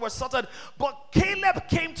and all of them were sorted. But Caleb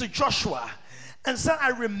came to Joshua and said, I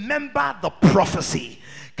remember the prophecy.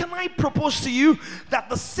 Can I propose to you that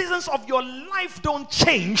the seasons of your life don't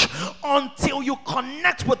change until you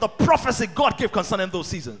connect with the prophecy God gave concerning those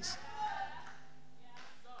seasons?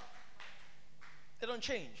 They don't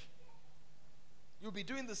change. You'll be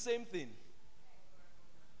doing the same thing.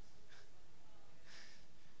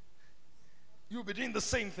 You'll be doing the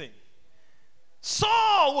same thing.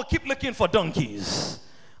 Saul will keep looking for donkeys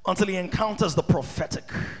until he encounters the prophetic.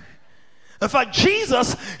 In fact,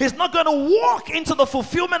 Jesus is not going to walk into the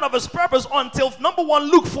fulfillment of his purpose until, number one,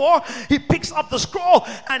 Luke 4, he picks up the scroll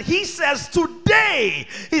and he says, today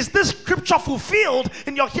is this scripture fulfilled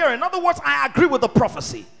in your hearing. In other words, I agree with the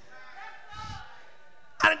prophecy.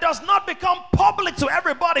 And it does not become public to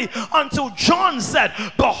everybody until John said,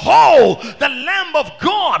 behold, the Lamb of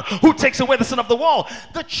God who takes away the sin of the world.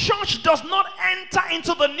 The church does not enter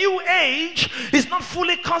into the new age, is not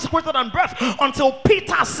fully consecrated and birth until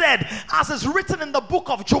Peter said, as is written in the book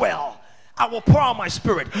of Joel, I will pour out my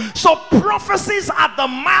spirit. So prophecies are the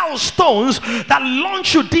milestones that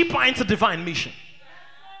launch you deeper into divine mission.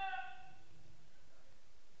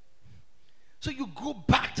 So you go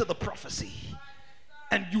back to the prophecy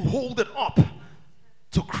and you hold it up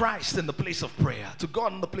to Christ in the place of prayer, to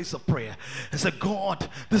God in the place of prayer, and say, God,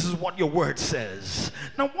 this is what your word says.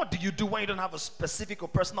 Now, what do you do when you don't have a specific or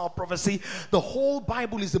personal prophecy? The whole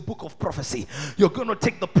Bible is a book of prophecy. You're going to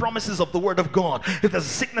take the promises of the word of God. If there's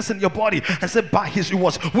sickness in your body, and say, by his, he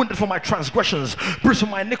was wounded for my transgressions, bruised for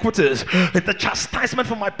my iniquities. The chastisement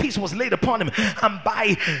for my peace was laid upon him, and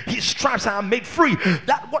by his stripes I am made free.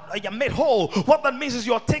 That what I am made whole. What that means is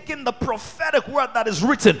you're taking the prophetic word that is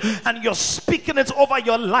written and you're speaking it over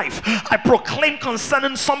your life. I proclaim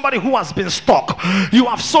concerning somebody who has been stuck. You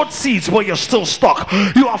have sowed seeds, but you're still stuck.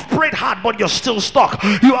 You have prayed hard, but you're still stuck.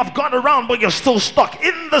 You have gone around, but you're still stuck.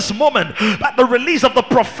 In this moment, at the release of the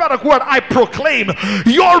prophetic word, I proclaim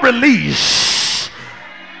your release.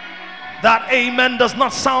 That amen does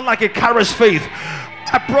not sound like it carries faith.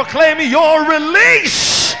 I proclaim your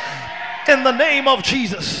release in the name of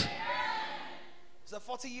Jesus. So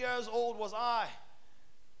 40 years old was I.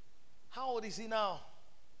 How old is he now?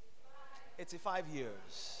 85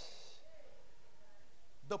 years.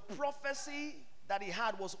 The prophecy that he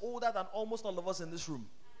had was older than almost all of us in this room.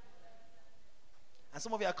 And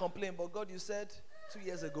some of you are complaining, but God, you said 2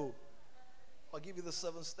 years ago, I'll give you the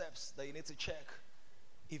 7 steps that you need to check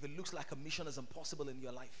if it looks like a mission is impossible in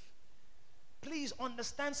your life. Please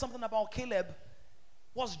understand something about Caleb.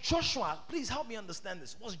 Was Joshua, please help me understand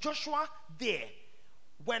this. Was Joshua there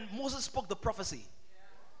when Moses spoke the prophecy?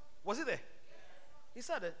 Was he there? He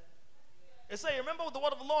said it. He said, remember the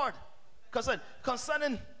word of the Lord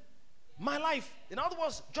concerning my life. In other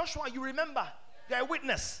words, Joshua, you remember, you're a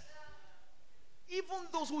witness. Even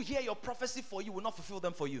those who hear your prophecy for you will not fulfill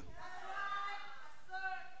them for you.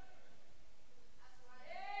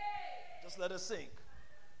 Just let it sink.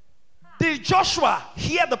 Did Joshua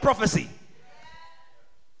hear the prophecy?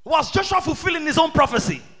 Was Joshua fulfilling his own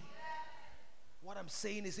prophecy? What I'm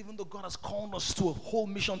saying is, even though God has called us to a whole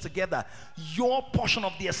mission together, your portion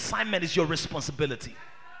of the assignment is your responsibility.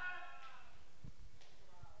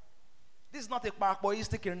 This is not a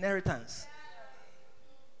parboistic inheritance.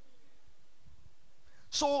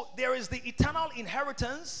 So there is the eternal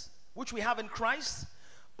inheritance which we have in Christ,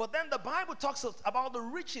 but then the Bible talks about the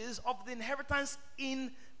riches of the inheritance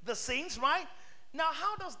in the saints, right? Now,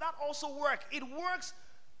 how does that also work? It works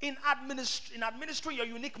in administering your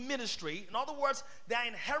unique ministry. In other words, there are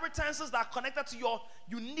inheritances that are connected to your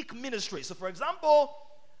unique ministry. So, for example,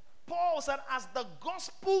 Paul said, as the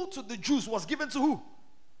gospel to the Jews was given to who?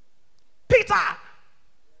 Peter.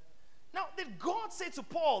 Now, did God say to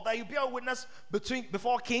Paul that you be a witness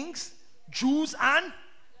before kings, Jews, and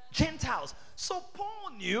Gentiles? So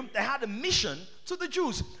Paul knew they had a mission to the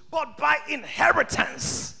Jews, but by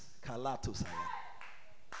inheritance,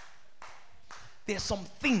 there's some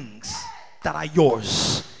things that are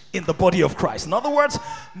yours in the body of Christ. In other words,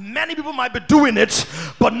 many people might be doing it,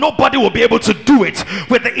 but nobody will be able to do it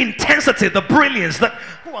with the intensity, the brilliance that,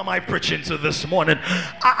 who am I preaching to this morning?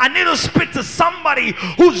 I need to speak to somebody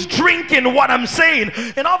who's drinking what I'm saying.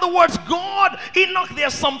 In other words, God, Enoch,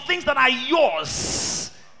 there's some things that are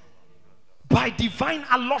yours by divine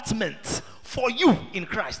allotment for you in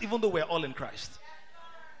Christ, even though we're all in Christ.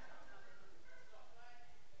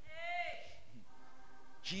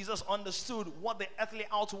 Jesus understood what the earthly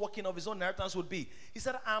outworking of his own inheritance would be. He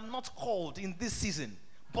said, I am not called in this season,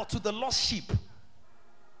 but to the lost sheep.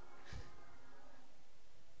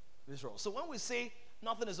 So when we say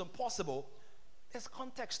nothing is impossible, there's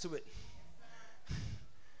context to it.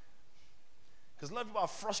 Because a lot of people are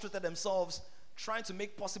frustrated themselves trying to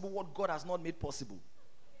make possible what God has not made possible.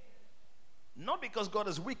 Not because God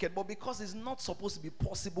is wicked, but because it's not supposed to be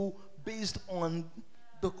possible based on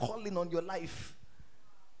the calling on your life.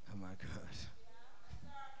 Oh my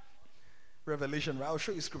God. Revelation, right? I'll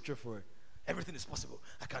show you scripture for it. Everything is possible.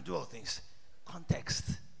 I can do all things. Context.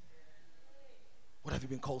 What have you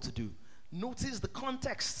been called to do? Notice the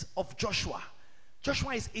context of Joshua.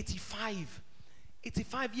 Joshua is 85.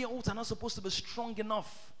 85-year-olds are not supposed to be strong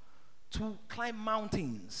enough to climb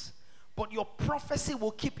mountains. But your prophecy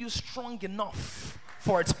will keep you strong enough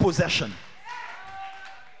for its possession.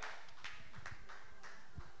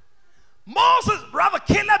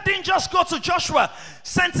 But Caleb didn't just go to Joshua.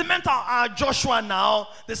 Sentimental Joshua now.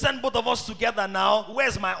 They sent both of us together now.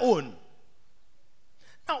 Where's my own?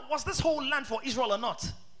 Now, was this whole land for Israel or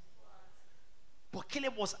not? But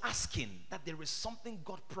Caleb was asking that there is something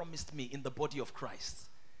God promised me in the body of Christ.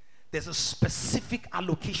 There's a specific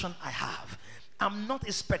allocation I have. I'm not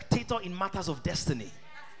a spectator in matters of destiny.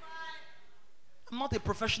 I'm not a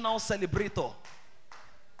professional celebrator.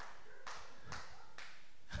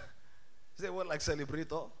 Is that what like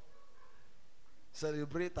celebrator?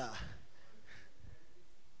 Celebrator.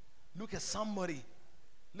 Look at somebody.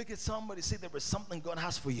 Look at somebody. Say there is something God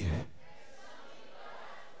has for you.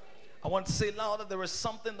 I want to say louder, there is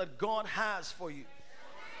something that God has for you.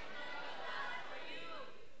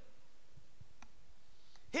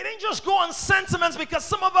 He didn't just go on sentiments, because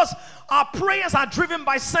some of us, our prayers are driven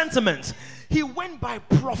by sentiments. He went by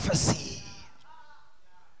prophecy.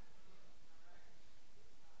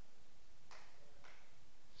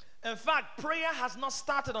 In fact, prayer has not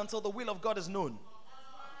started until the will of God is known.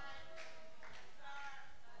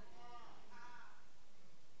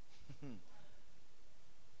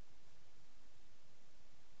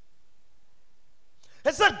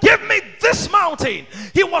 He said, give me this mountain.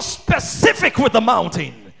 He was specific with the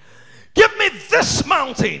mountain. Give me this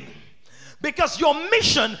mountain. Because your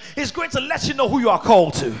mission is going to let you know who you are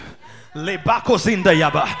called to.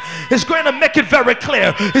 It's going to make it very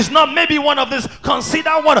clear. It's not maybe one of these, consider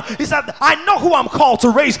one. He said, I know who I'm called to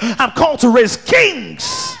raise. I'm called to raise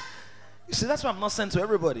kings. You see, that's why I'm not sent to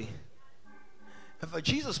everybody. If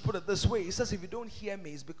Jesus put it this way, he says, if you don't hear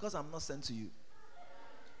me, it's because I'm not sent to you.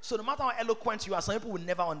 So no matter how eloquent you are, some people will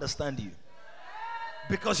never understand you,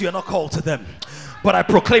 because you're not called to them. But I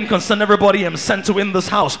proclaim concerning everybody I'm sent to in this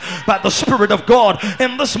house by the Spirit of God.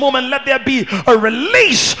 In this moment, let there be a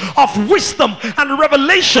release of wisdom and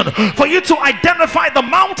revelation for you to identify the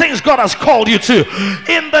mountains God has called you to.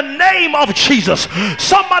 In the name of Jesus,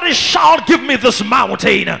 somebody shout, give me this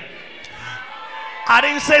mountain. I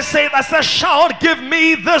didn't say it, I said shout, give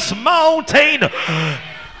me this mountain.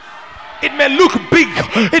 It may look big,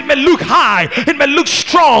 it may look high, it may look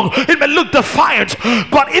strong, it may look defiant,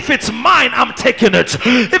 but if it's mine, I'm taking it.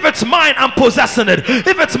 If it's mine, I'm possessing it.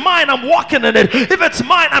 If it's mine, I'm walking in it. If it's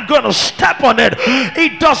mine, I'm going to step on it.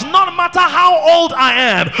 It does not matter how old I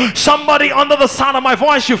am. Somebody under the sound of my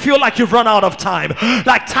voice, you feel like you've run out of time,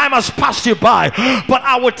 like time has passed you by. But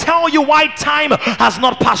I will tell you why time has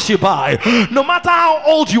not passed you by. No matter how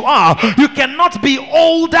old you are, you cannot be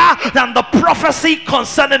older than the prophecy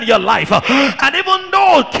concerning your life. And even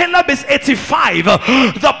though Caleb is 85,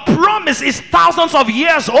 the promise is thousands of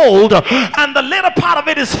years old, and the later part of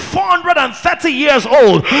it is 430 years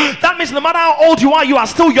old. That means no matter how old you are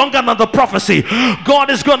still younger than the prophecy.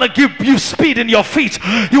 God is going to give you speed in your feet.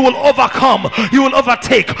 You will overcome, you will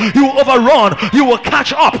overtake, you will overrun, you will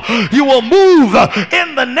catch up, you will move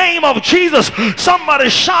in the name of Jesus. Somebody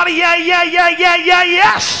shout, yeah, yeah, yeah, yeah, yeah,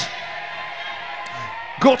 yes.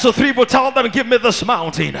 Go to 3 people, tell them, give me this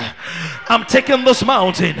mountain. I'm taking this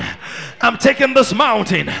mountain. I'm taking this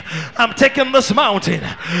mountain. I'm taking this mountain.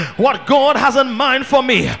 What God has in mind for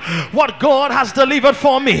me, what God has delivered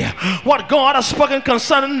for me, what God has spoken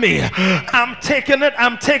concerning me, I'm taking it.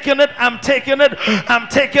 I'm taking it. I'm taking it. I'm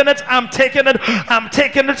taking it. I'm taking it. I'm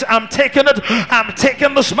taking it. I'm taking it. I'm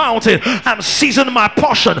taking this mountain. I'm seizing my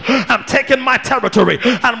portion. I'm taking my territory.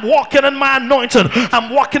 I'm walking in my anointing.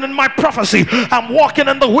 I'm walking in my prophecy. I'm walking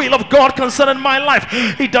in the will of God concerning my life.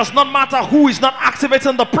 It does not matter who is not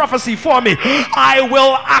activating the prophecy for me. I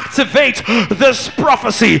will activate this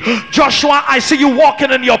prophecy. Joshua, I see you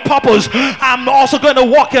walking in your purpose. I'm also going to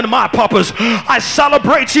walk in my purpose. I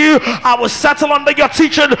celebrate you. I will settle under your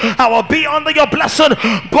teaching. I will be under your blessing.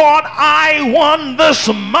 But I want this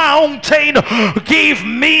mountain. Give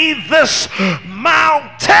me this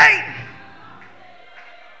mountain.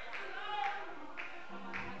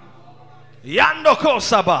 Yandoko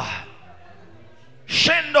Saba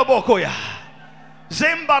Shendo Bokoya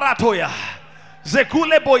Zembaratoya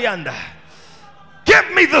Zekule Boyanda.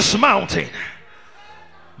 Give me this mountain.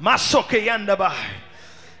 Masoke Yandaba.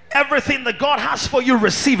 Everything that God has for you,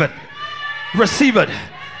 receive it. Receive it.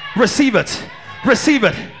 Receive it. Receive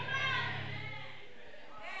it.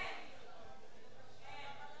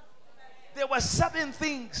 There were 7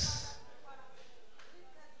 things.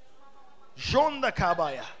 Jonda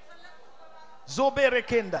Kabaya. Zobere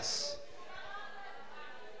Kendas.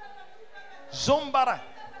 Zombara.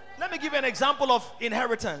 Let me give you an example of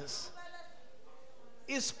inheritance.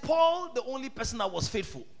 Is Paul the only person that was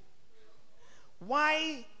faithful?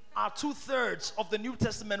 Why are 2/3 of the New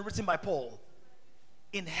Testament written by Paul?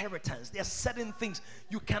 Inheritance. There are certain things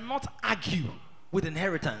you cannot argue with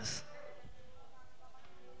inheritance.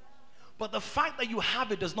 But the fact that you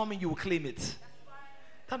have it does not mean you will claim it.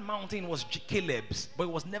 That mountain was Caleb's, but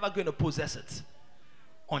he was never going to possess it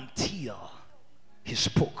until he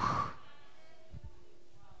spoke.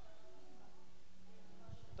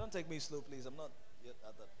 Don't take me slow, please. I'm not yet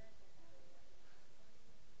at that.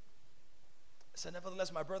 So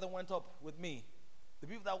nevertheless, my brother went up with me. The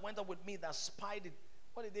people that went up with me that spied it,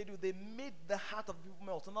 what did they do? They made the heart of people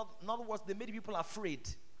melt. In other words, they made people afraid.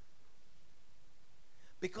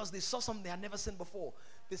 Because they saw something they had never seen before.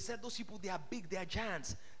 They said those people, they are big, they are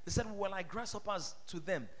giants. They said we were like grasshoppers to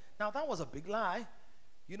them. Now that was a big lie.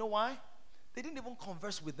 You know why? They didn't even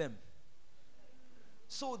converse with them.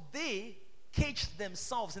 So they caged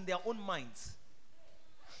themselves in their own minds.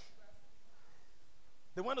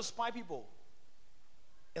 They went to spy people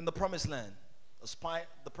in the promised land.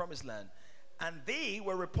 The promised land. And they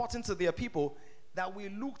were reporting to their people that we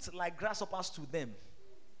looked like grasshoppers to them.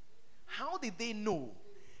 How did they know?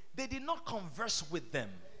 They did not converse with them.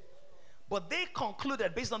 But they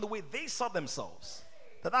concluded, based on the way they saw themselves,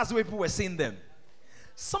 that that's the way people were seeing them.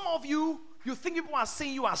 Some of you, you think people are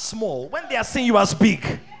seeing you as small when they are seeing you as big.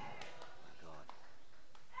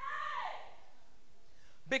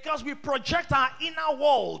 Because we project our inner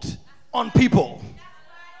world on people.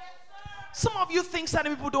 Some of you think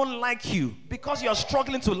certain people don't like you because you're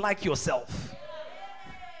struggling to like yourself.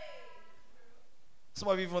 Some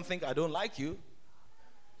of you even think, I don't like you.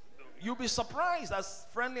 You'll be surprised, as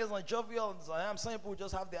friendly as and jovial as I am, some people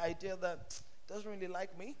just have the idea that doesn't really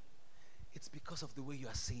like me. It's because of the way you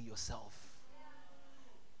are seeing yourself.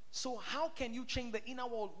 So how can you change the inner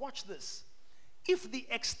world? Watch this. If the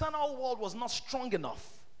external world was not strong enough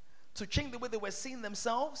to change the way they were seeing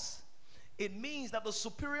themselves, it means that the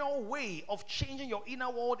superior way of changing your inner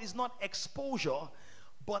world is not exposure,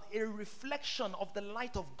 but a reflection of the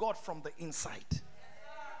light of God from the inside.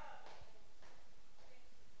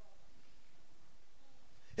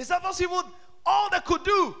 He said those people, all they could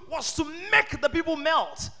do was to make the people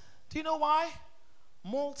melt. Do you know why?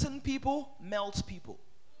 Molten people melt people.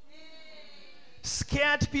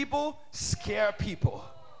 Scared people scare people.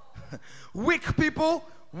 Weak people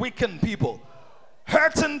weaken people.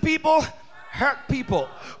 Hurting people hurt people.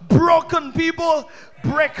 Broken people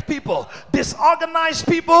break people. Disorganized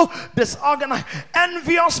people disorganize.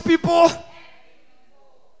 Envious people,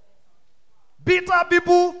 bitter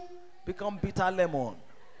people become bitter lemon.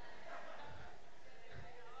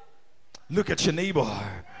 Look at your neighbor.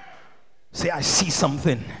 Say, I see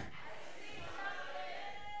something.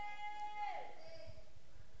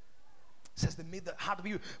 Says they made the heart of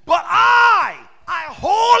you. But I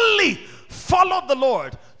wholly followed the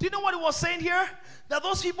Lord. Do you know what he was saying here? That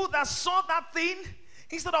those people that saw that thing,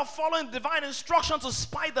 instead of following divine instruction to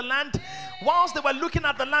spy the land, whilst they were looking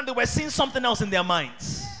at the land, they were seeing something else in their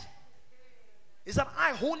minds. He said,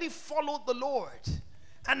 I wholly followed the Lord.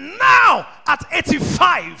 And now, at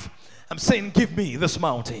 85, I'm saying, give me this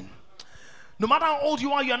mountain. No matter how old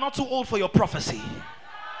you are not too old for your prophecy.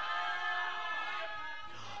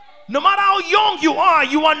 No matter how young you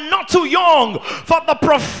are not too young for the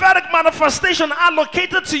prophetic manifestation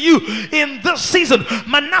allocated to you in this season.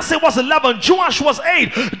 Manasseh was 11, Joash was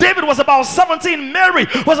 8, David was about 17, Mary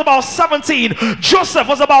was about 17, Joseph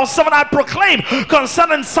was about 7. I proclaim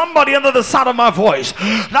concerning somebody under the sound of my voice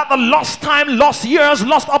that the lost time, lost years,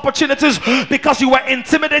 lost opportunities because you were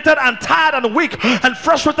intimidated and tired and weak and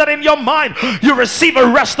frustrated in your mind, you receive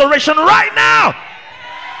a restoration right now.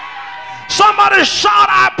 Somebody shout,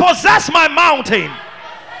 I possess my mountain.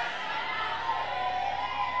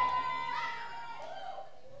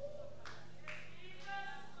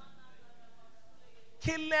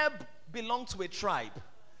 Caleb belonged to a tribe,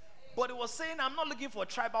 but he was saying, I'm not looking for a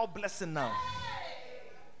tribal blessing now.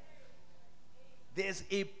 There's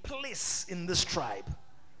a place in this tribe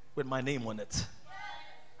with my name on it.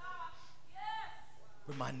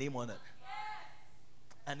 With my name on it.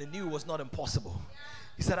 And he knew it was not impossible.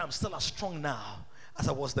 He said, I'm still as strong now as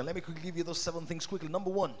I was then. Let me quickly give you those 7 things quickly.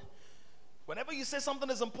 Number 1, whenever you say something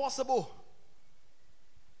is impossible,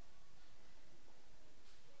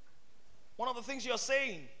 one of the things you're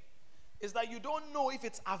saying is that you don't know if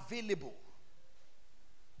it's available.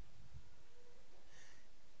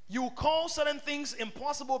 You call certain things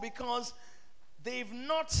impossible because they've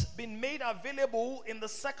not been made available in the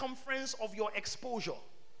circumference of your exposure.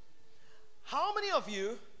 How many of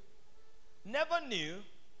you never knew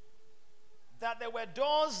that there were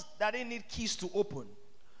doors that didn't need keys to open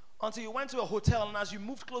until you went to a hotel, and as you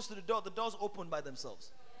moved close to the doors opened by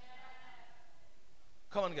themselves?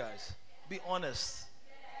 Come on, guys. Be honest.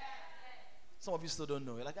 Some of you still don't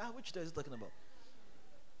know. You're like, which door is he talking about?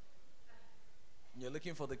 And you're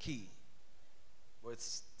looking for the key. But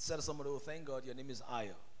it's said to somebody, oh, thank God your name is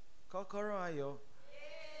Ayo. Kokoro Ayo.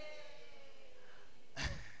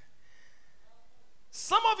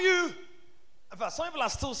 Some of you, in fact, some people are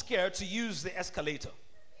still scared to use the escalator.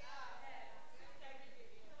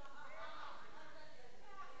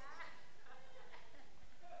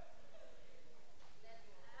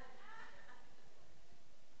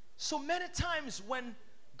 So many times when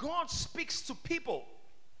God speaks to people,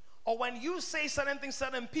 or when you say certain things,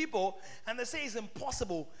 certain people, and they say it's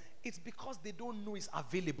impossible, it's because they don't know it's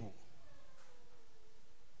available.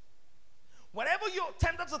 Whenever you're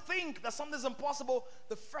tempted to think that something's impossible,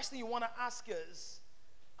 the first thing you want to ask is,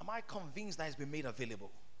 am I convinced that it's been made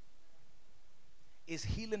available? Is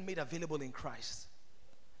healing made available in Christ?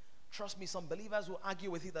 Trust me, some believers will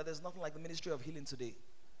argue with you that there's nothing like the ministry of healing today.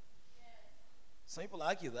 Some people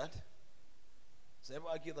argue that. Some people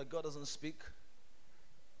argue that God doesn't speak.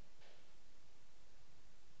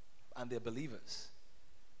 And they're believers.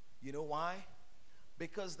 You know why?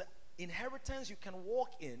 Because the inheritance you can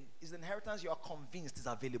walk in is the inheritance you are convinced is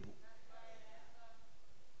available.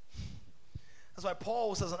 That's why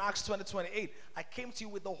Paul says in Acts 20:28, I came to you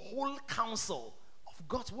with the whole counsel of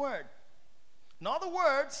God's word. In other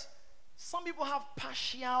words, some people have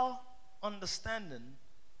partial understanding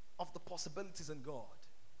of the possibilities in God.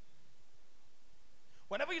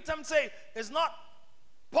 Whenever you attempt to say it's not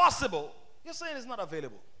possible, you're saying it's not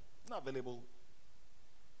available. It's not available.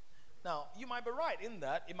 Now, you might be right in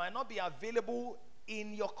that it might not be available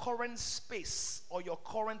in your current space or your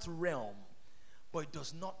current realm, but it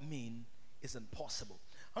does not mean it's impossible.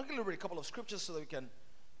 I'm going to read a couple of scriptures so that we can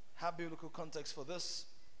have biblical context for this.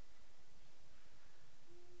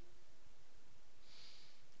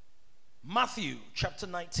 Matthew chapter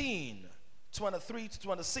 19, 23 to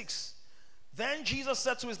 26. Then Jesus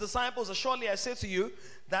said to his disciples, assuredly I say to you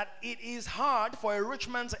that it is hard for a rich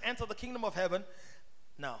man to enter the kingdom of heaven.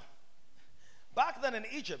 Now, back then in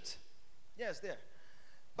Egypt, yes, there.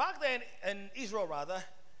 Back then in Israel, rather,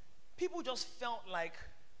 people just felt like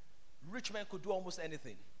rich men could do almost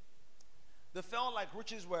anything. They felt like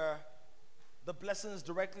riches were the blessings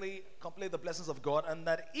directly, completely the blessings of God, and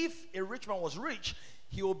that if a rich man was rich,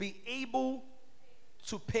 he will be able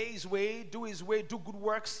to pay his way, do good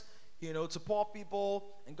works, to poor people,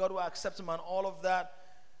 and God will accept him and all of that.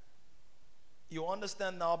 You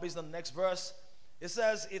understand now based on the next verse. It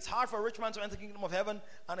says, it's hard for a rich man to enter the kingdom of heaven.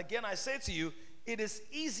 And again, I say to you, it is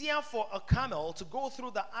easier for a camel to go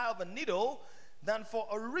through the eye of a needle than for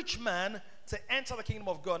a rich man to enter the kingdom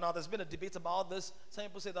of God. Now, there's been a debate about this. Some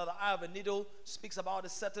people say that the eye of a needle speaks about a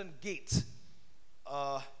certain gate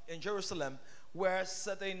in Jerusalem where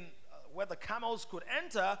the camels could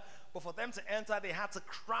enter, but for them to enter, they had to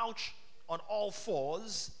crouch on all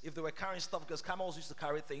fours if they were carrying stuff, because camels used to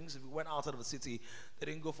carry things. If we went outside of the city, they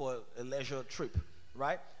didn't go for a leisure trip,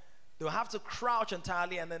 right? They'll have to crouch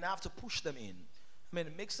entirely and then have to push them in. I mean,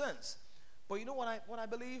 it makes sense. But you know what I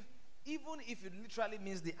believe? Even if it literally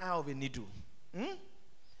means the eye of a needle.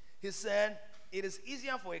 He said, it is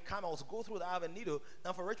easier for a camel to go through the eye of a needle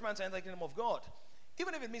than for a rich man to enter the kingdom of God.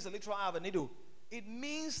 Even if it means the literal eye of a needle, it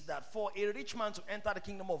means that for a rich man to enter the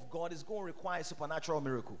kingdom of God is going to require a supernatural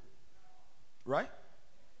miracle. Right?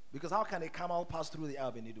 Because how can a camel pass through the eye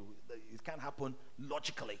of a needle? It can't happen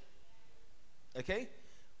logically. Okay?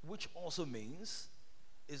 Which also means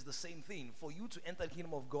is the same thing. For you to enter the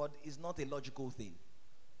kingdom of God is not a logical thing.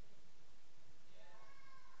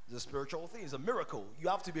 It's a spiritual thing. It's a miracle. You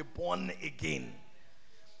have to be born again.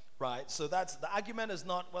 Right? So that's the argument is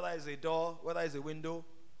not whether it's a door, whether it's a window.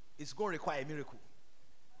 It's going to require a miracle.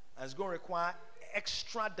 And it's going to require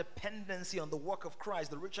extra dependency on the work of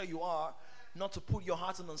Christ. The richer you are, not to put your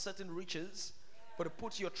heart on certain riches, but to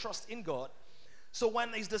put your trust in God. So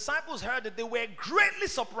when his disciples heard it, they were greatly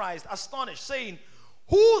surprised, astonished, saying,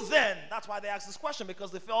 who then? That's why they asked this question,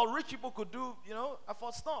 because they felt rich people could do,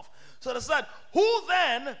 afford stuff. So they said, who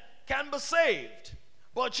then can be saved?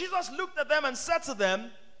 But Jesus looked at them and said to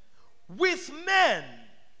them, with men,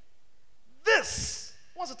 this.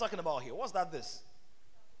 What's it talking about here? What's that this?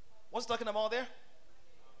 What's it talking about there?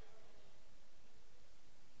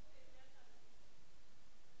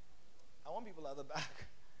 I want people at the back.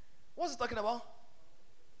 What's it talking about?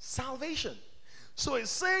 Salvation. So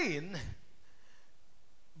it's saying,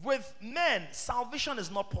 with men, salvation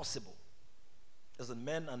is not possible. As in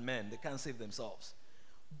men and men, they can't save themselves.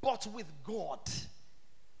 But with God,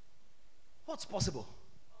 what's possible?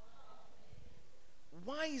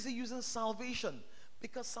 Why is he using salvation?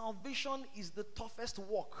 Because salvation is the toughest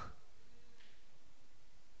work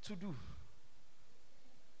to do.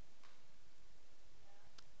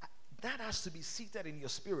 That has to be seated in your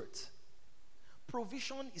spirit.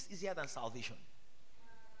 Provision is easier than salvation.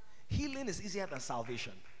 Healing is easier than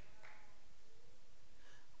salvation.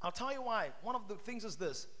 I'll tell you why. One of the things is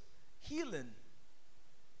this. Healing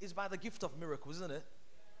is by the gift of miracles, isn't it?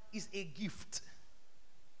 It's a gift.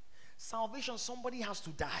 Salvation, somebody has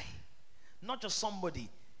to die. Not just somebody,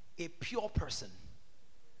 a pure person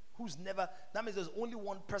who's never, that means there's only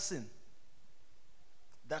one person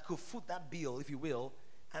that could foot that bill, if you will,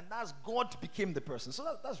 and that's God became the person.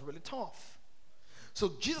 So that's really tough.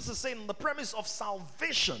 So Jesus is saying on the premise of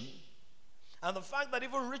salvation and the fact that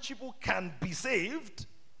even rich people can be saved,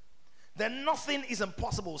 then nothing is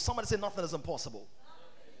impossible. Somebody say nothing is impossible.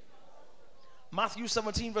 Matthew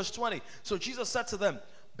 17 verse 20. So Jesus said to them,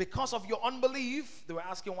 because of your unbelief, they were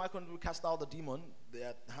asking why couldn't we cast out the demon? They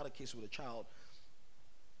had a case with a child.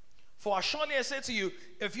 For surely I say to you,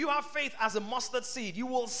 if you have faith as a mustard seed, you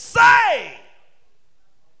will say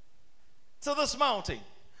to this mountain,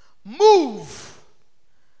 move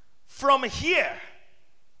from here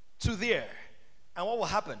to there. And what will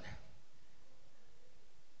happen?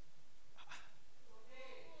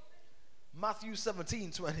 Matthew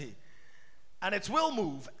 17:20. And it will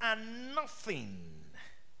move, and nothing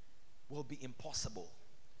will be impossible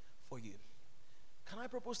for you. Can I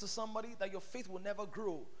propose to somebody that your faith will never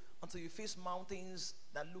grow until you face mountains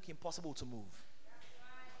that look impossible to move?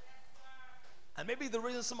 And maybe the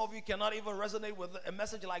reason some of you cannot even resonate with a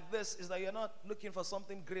message like this is that you're not looking for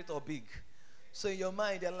something great or big. So in your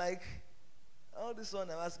mind, you're like, oh, this one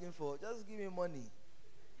I'm asking for, just give me money.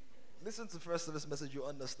 Listen to first service message, you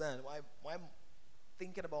understand why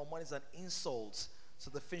thinking about money is an insult to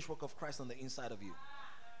the finished work of Christ on the inside of you.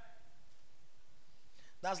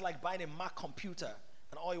 That's like buying a Mac computer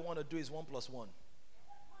and all you want to do is 1 + 1.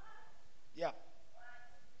 Yeah.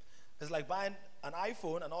 It's like buying an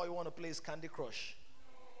iPhone and all you want to play is Candy Crush.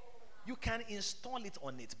 You can install it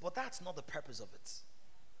on it, but that's not the purpose of it.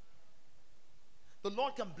 The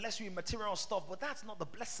Lord can bless you in material stuff, but that's not the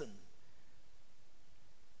blessing.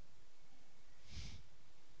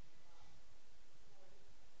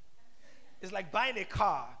 It's like buying a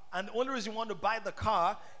car, and the only reason you want to buy the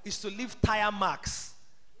car is to leave tire marks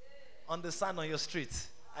on the sign on your street.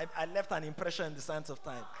 I left an impression in the sands of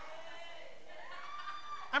time.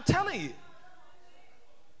 I'm telling you.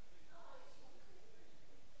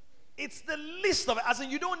 It's the least of it. As in,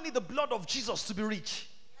 you don't need the blood of Jesus to be rich.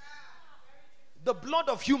 The blood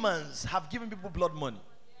of humans have given people blood money.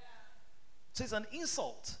 So it's an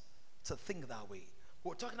insult to think that way.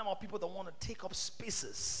 We're talking about people that want to take up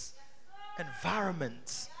spaces,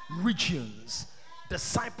 environments, regions,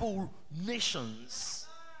 disciple nations.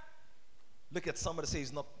 Look at somebody say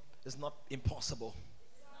it's not impossible.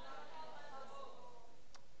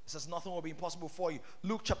 It says nothing will be impossible for you.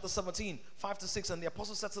 Luke chapter 17, 5-6, and the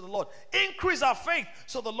apostle said to the Lord, increase our faith.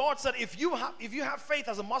 So the Lord said, if you have faith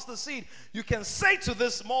as a mustard seed, you can say to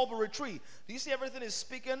this mulberry tree. Do you see everything is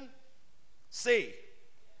speaking? Say.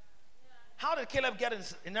 How did Caleb get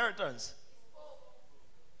his inheritance?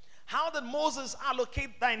 How did Moses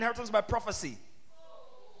allocate that inheritance by prophecy?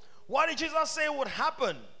 What did Jesus say would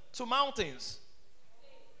happen to mountains?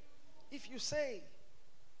 If you say.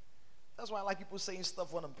 That's why I like people saying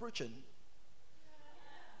stuff when I'm preaching.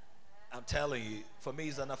 I'm telling you, for me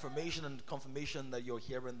it's an affirmation and confirmation that you're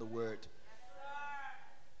hearing the word.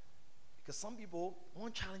 Because some people,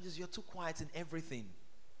 one challenge is you're too quiet in everything.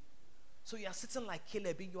 So you are sitting like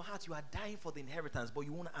Caleb in your heart, you are dying for the inheritance, but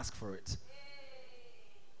you won't ask for it.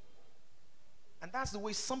 And that's the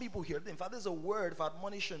way some people hear it. In fact, there's a word for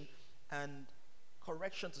admonition and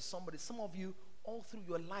correction to somebody. Some of you, all through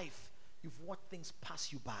your life, you've watched things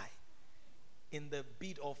pass you by. In the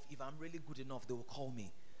bid of, if I'm really good enough, they will call me.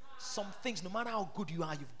 Some things, no matter how good you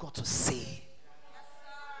are, you've got to say.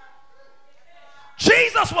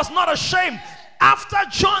 Jesus was not ashamed. After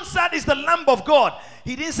John said he's the Lamb of God,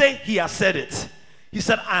 he didn't say he has said it. He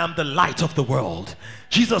said, I am the light of the world.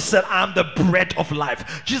 Jesus said, I am the bread of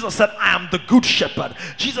life. Jesus said, I am the good shepherd.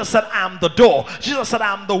 Jesus said, I am the door. Jesus said,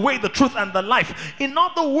 I am the way, the truth, and the life. In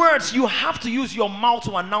other words, you have to use your mouth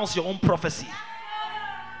to announce your own prophecy.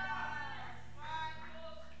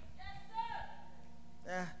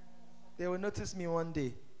 They will notice me one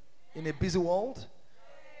day in a busy world.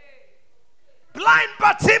 Blind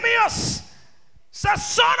Bartimaeus says,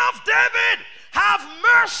 Son of David, have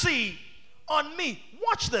mercy on me.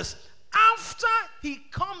 Watch this. After he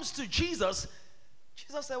comes to Jesus,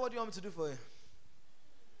 Jesus said, what do you want me to do for you?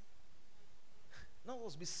 No,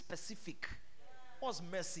 let's be specific. What's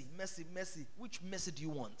mercy? Mercy, mercy. Which mercy do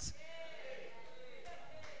you want?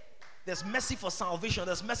 There's mercy for salvation.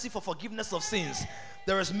 There's mercy for forgiveness of sins.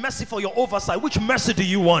 There is mercy for your oversight. Which mercy do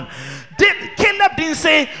you want? Caleb didn't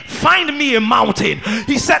say, find me a mountain.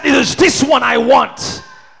 He said, it is this one I want.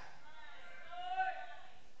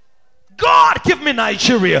 give me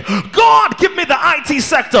Nigeria. God, give me the IT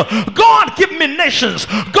sector. God, give me nations.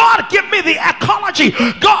 God, give me the ecology,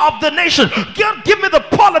 God, of the nation. God, give me the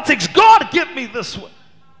politics. God, give me this one.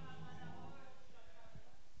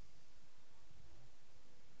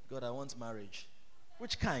 God, I want marriage.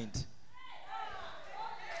 Which kind?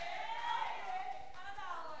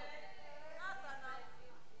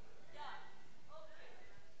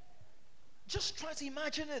 Just try to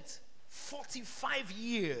imagine it. 45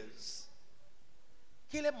 years.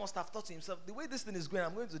 Caleb must have thought to himself, the way this thing is going,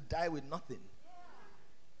 I'm going to die with nothing.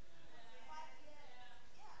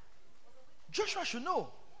 Joshua should know.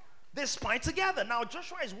 They spy together. Now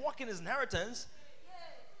Joshua is walking his inheritance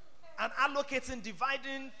and allocating,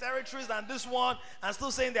 dividing territories and this one, and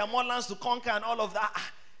still saying there are more lands to conquer and all of that.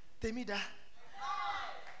 Temida.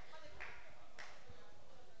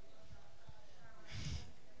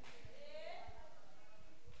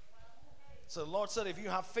 So the Lord said, if you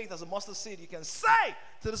have faith as a mustard seed, you can say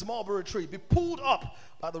to this mulberry tree, be pulled up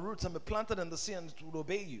by the roots and be planted in the sea, and it will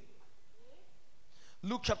obey you.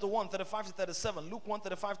 Luke chapter 1, 35 to 37. Luke 1,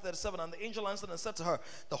 35 to 37. And the angel answered and said to her,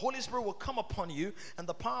 the Holy Spirit will come upon you, and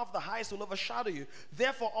the power of the highest will overshadow you.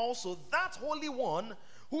 Therefore also, that Holy One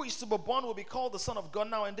who is to be born will be called the Son of God.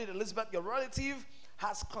 Now indeed, Elizabeth, your relative,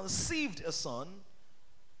 has conceived a son.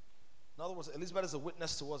 In other words, Elizabeth is a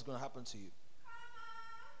witness to what's going to happen to you.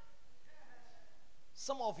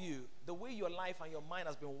 Some of you, the way your life and your mind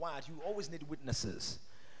has been wired, you always need witnesses.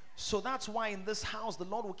 So that's why in this house, the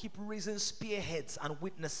Lord will keep raising spearheads and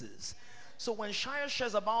witnesses. So when Shia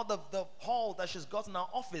shares about the hall that she's got in her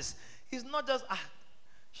office, it's not just,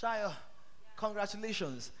 Shia,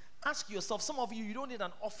 congratulations. Ask yourself, some of you, you don't need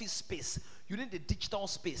an office space. You need a digital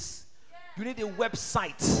space. You need a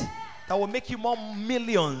website that will make you more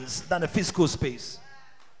millions than a physical space.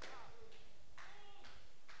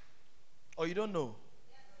 Or you don't know.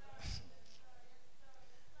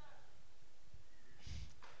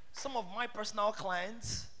 Some of my personal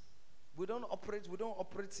clients, we don't operate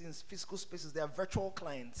in physical spaces. They are virtual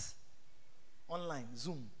clients. Online,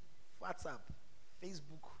 Zoom, WhatsApp,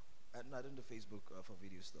 Facebook. No, I don't do Facebook for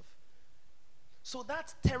video stuff. So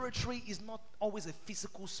that territory is not always a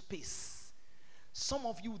physical space. Some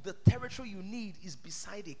of you, the territory you need is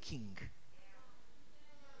beside a king.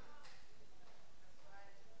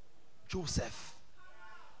 Joseph.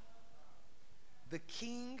 The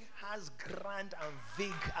king has grand and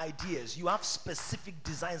vague ideas. You have specific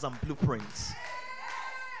designs and blueprints.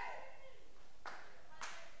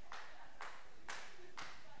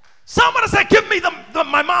 Somebody say, give me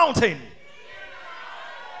my mountain.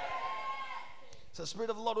 So the Spirit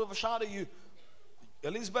of the Lord will overshadow you.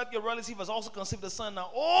 Elizabeth, your relative, has also conceived a son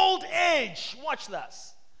now. Old age. Watch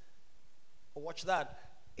this. Watch that.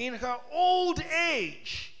 In her old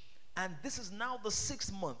age. And this is now the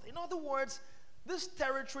 6th month. In other words, this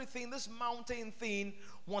territory thing, this mountain thing,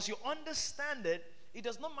 once you understand it, it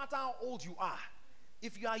does not matter how old you are.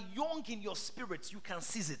 If you are young in your spirit, you can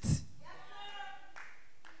seize it.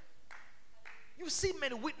 You see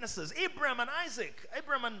many witnesses. Abraham and Isaac,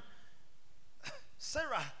 Abraham and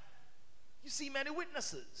Sarah. You see many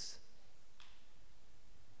witnesses.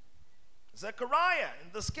 Zechariah, in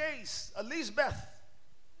this case, Elizabeth.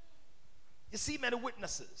 You see many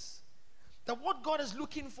witnesses. That what God is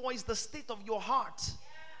looking for is the state of your heart.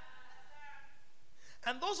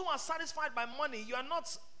 And those who are satisfied by money, you are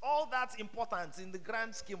not all that important in the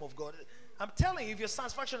grand scheme of God. I'm telling you, if your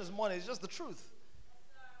satisfaction is money, it's just the truth.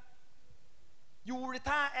 You will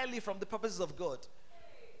retire early from the purposes of God.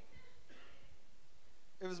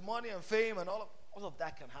 If it's money and fame and all of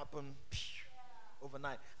that can happen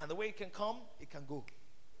overnight. And the way it can come, it can go.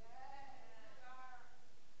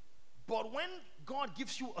 But when God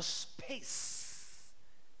gives you a space,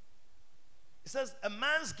 it says a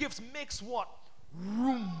man's gift makes what?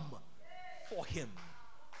 Room for him.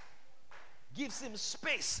 Gives him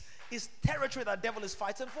space. It's territory that the devil is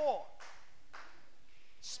fighting for.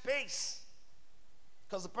 Space.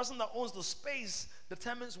 Because the person that owns the space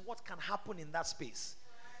determines what can happen in that space.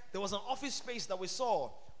 There was an office space that we saw,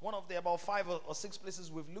 one of the about 5 or 6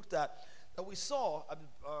 places we've looked at, that we saw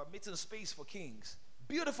a meeting space for kings.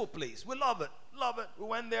 Beautiful place. We love it. Love it. We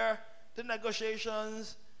went there, did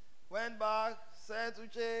negotiations, went back, said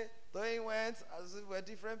Uche, Toyin went, as if we're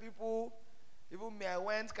different people. Even me, I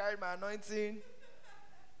went, carried my anointing.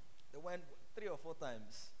 They went 3 or 4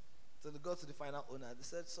 times. So they got to the final owner. They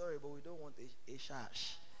said, sorry, but we don't want a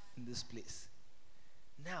shash in this place.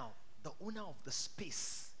 Now, the owner of the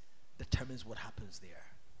space determines what happens there.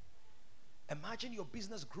 Imagine your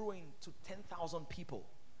business growing to 10,000 people.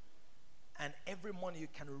 And every morning you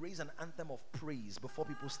can raise an anthem of praise before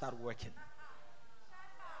people start working.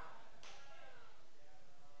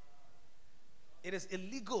 It is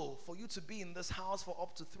illegal for you to be in this house for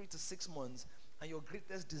up to 3 to 6 months, and your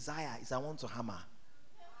greatest desire is, I want to hammer.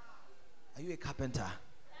 Are you a carpenter?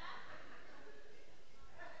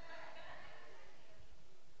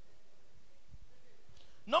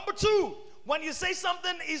 Number 2, when you say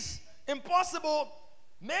something is impossible,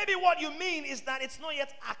 maybe what you mean is that it's not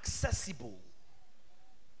yet accessible.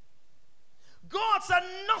 God said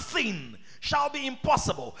nothing shall be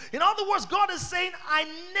impossible. In other words, God is saying, I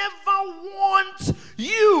never want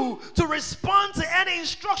you to respond to any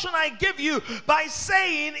instruction I give you by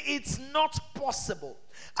saying it's not possible.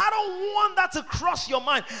 I don't want that to cross your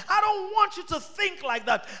mind. I don't want you to think like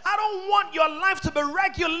that. I don't want your life to be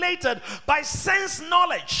regulated by sense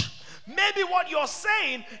knowledge. Maybe what you're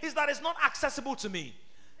saying is that it's not accessible to me.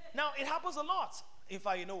 Now, it happens a lot. In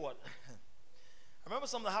fact, you know what? I remember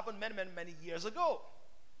something that happened many years ago.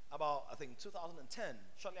 About, I think, 2010,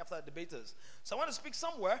 shortly after the debaters. So I went to speak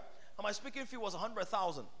somewhere, and my speaking fee was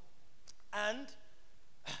 100,000. And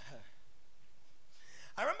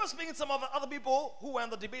I remember speaking to some of the other people who were on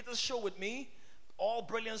the debaters show with me, all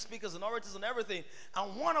brilliant speakers and orators and everything.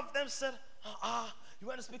 And one of them said, you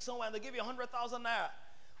went to speak somewhere and they give you 100,000 naira.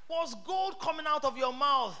 Was gold coming out of your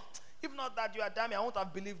mouth? If not that, you are damn, I won't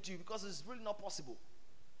have believed you, because it's really not possible.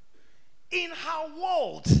 In her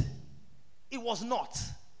world, it was not.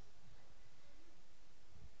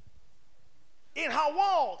 In her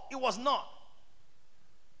world, it was not.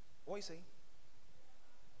 What are you saying?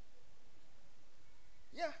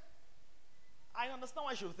 Yeah. I understand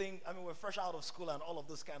why you think, we're fresh out of school and all of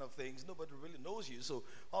those kind of things. Nobody really knows you, so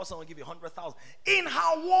why would someone give you 100,000? In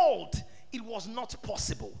her world, it was not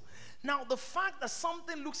possible. Now, the fact that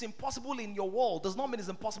something looks impossible in your world does not mean it's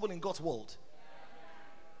impossible in God's world.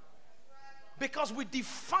 Because we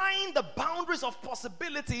define the boundaries of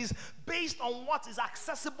possibilities based on what is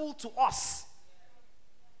accessible to us.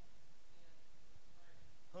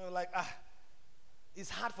 Like, it's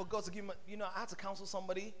hard for God to give me, I had to counsel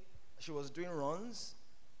somebody. She was doing runs.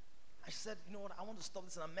 I said, you know what, I want to stop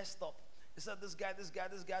this, and I messed up. He said, this guy.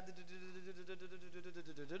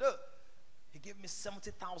 He gave me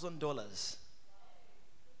 $70,000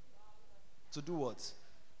 to do what?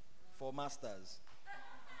 For masters.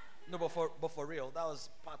 No, but for real, that was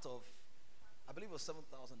part of, I believe it was $7,000.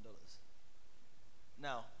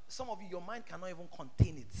 Now, some of you, your mind cannot even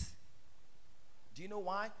contain it. Do you know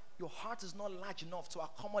why? Your heart is not large enough to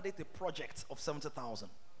accommodate a project of 70,000.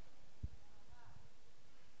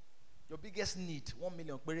 Your biggest need, 1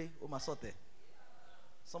 million.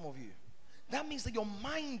 Some of you. That means that your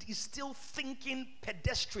mind is still thinking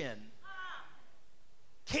pedestrian.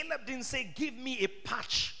 Caleb didn't say, give me a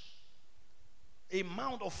patch, a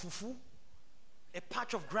mound of fufu, a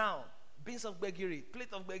patch of ground, beans of begiri,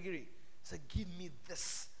 plate of begiri. He said, give me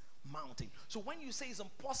this mountain. So when you say it's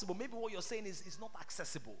impossible, maybe what you're saying is it's not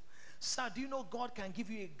accessible. Sir, do you know God can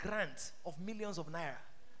give you a grant of millions of naira?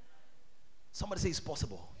 Somebody say it's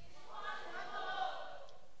possible.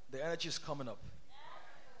 The energy is coming up.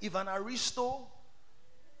 If an aristo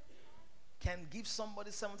can give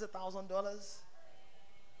somebody $70,000, it's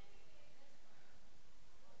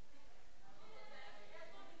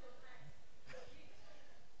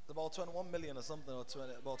about 21 million or something, or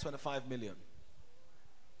about 25 million.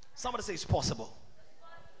 Somebody say it's possible.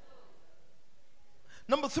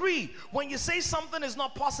 Number 3, when you say something is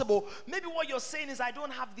not possible, maybe what you're saying is, I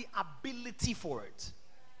don't have the ability for it.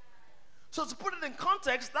 So to put it in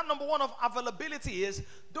context, that number 1 of availability is,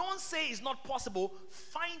 don't say it's not possible,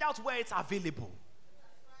 find out where it's available.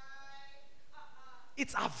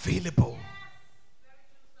 It's available.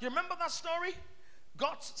 You remember that story?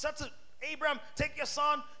 God said to Abraham, take your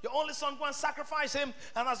son, your only son, go and sacrifice him.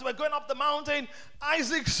 And as we're going up the mountain,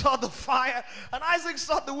 Isaac saw the fire, and Isaac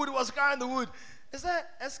saw the wood, he was carrying the wood. Is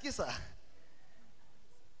that Eskisa?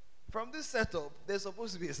 From this setup, there's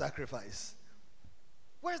supposed to be a sacrifice.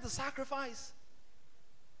 Where's the sacrifice?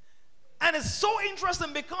 And it's so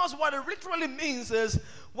interesting, because what it literally means is,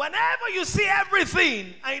 whenever you see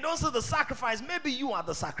everything and you don't see the sacrifice, maybe you are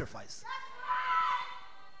the sacrifice.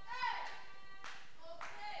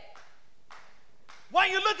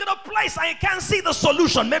 When you look at a place and you can't see the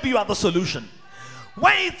solution, maybe you are the solution.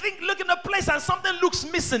 When you look in a place and something looks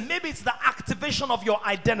missing, maybe it's the activation of your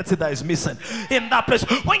identity that is missing in that place.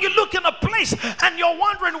 When you look in a place and you're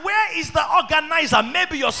wondering, where is the organizer?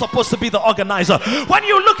 Maybe you're supposed to be the organizer. When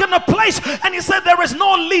you look in a place and you say there is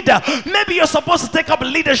no leader, maybe you're supposed to take up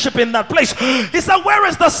leadership in that place. He said, where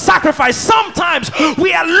is the sacrifice? Sometimes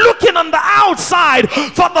we are looking on the outside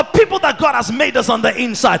for the people that God has made us on the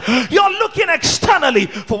inside. You're looking externally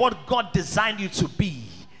for what God designed you to be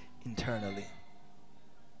internally.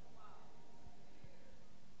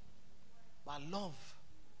 love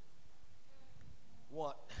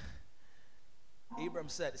what Abraham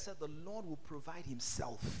said. He said, the Lord will provide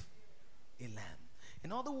himself a lamb.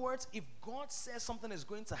 In other words, if God says something is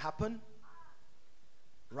going to happen,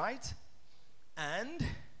 right, and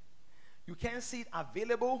you can't see it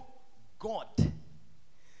available, God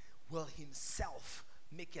will himself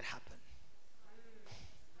make it happen.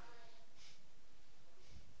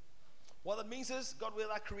 What that means is God will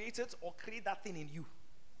either create it or create that thing in you.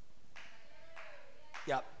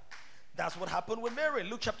 Yeah. That's what happened with Mary.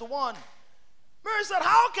 Luke chapter 1. Mary said,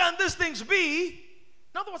 how can these things be?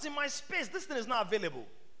 In other words, in my space, this thing is not available.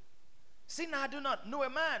 See, now I do not know a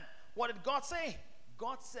man. What did God say?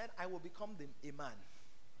 God said, I will become a man.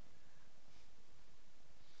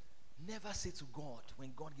 Never say to God,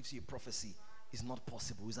 when God gives you a prophecy, it's not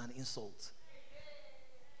possible. It's an insult.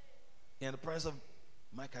 In the presence of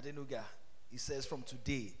Mike Adenuga, he says, from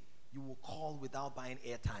today, you will call without buying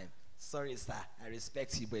airtime. Sorry, sir, I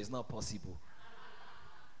respect you, but it's not possible.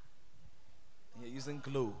 You're using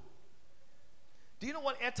Glow. Do you know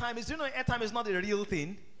what airtime is? Do you know airtime is not a real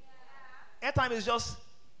thing? Airtime is just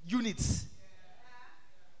units.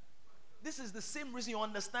 This is the same reason you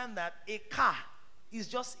understand that a car is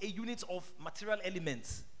just a unit of material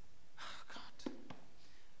elements. Oh, God.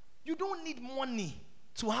 You don't need money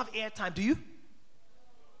to have airtime, do you?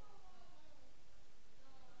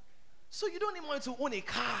 So you don't need money to own a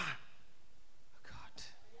car. Oh, God.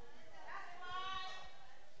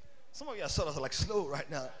 Some of you are sort of like slow right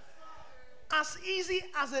now. As easy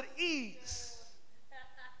as it is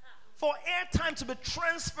for airtime to be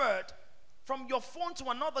transferred from your phone to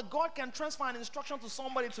another, God can transfer an instruction to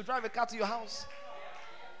somebody to drive a car to your house.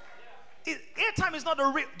 Airtime is not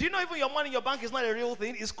a real. Do you know even your money in your bank is not a real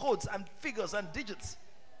thing? It's codes and figures and digits.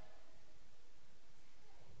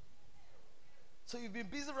 So you've been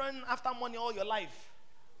busy running after money all your life.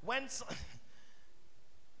 When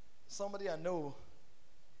somebody I know,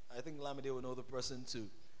 I think Lamide will know the person too,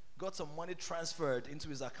 got some money transferred into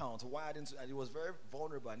his account, wired into, and he was very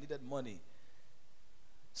vulnerable, needed money.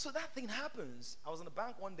 So that thing happens. I was in the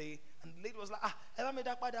bank one day, and the lady was like, ever made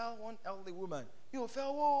that by that one elderly woman? You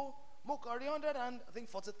fell, whoa, more 300 and I think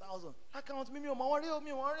 40,000. Account, me, Mario.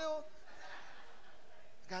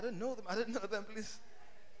 I didn't know them. I didn't know them, please.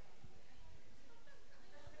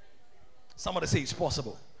 Somebody say it's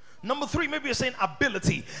possible. Number 3, maybe you're saying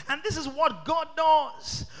ability. And this is what God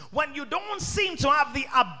does. When you don't seem to have the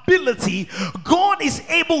ability, God is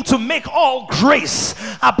able to make all grace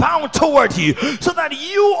abound toward you, so that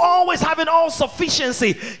you always having all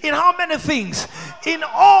sufficiency in how many things? In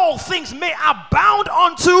all things may abound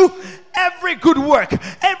unto every good work.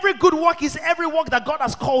 Every good work is every work that God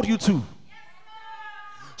has called you to.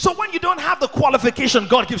 So when you don't have the qualification,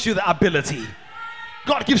 God gives you the ability.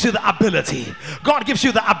 God gives you the ability. God gives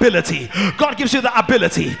you the ability. God gives you the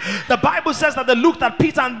ability. The Bible says that they looked at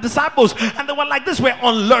Peter and the disciples and they were like, this were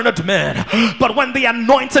unlearned men. But when the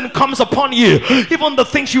anointing comes upon you, even the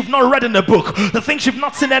things you've not read in the book, the things you've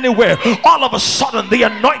not seen anywhere, all of a sudden the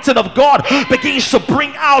anointing of God begins to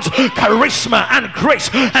bring out charisma and grace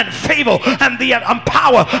and favor and the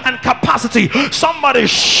power and capacity. Somebody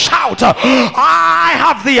shout, I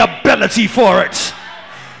have the ability for it.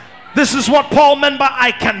 This is what Paul meant by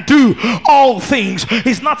I can do all things.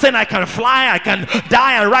 He's not saying I can fly, I can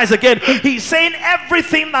die and rise again. He's saying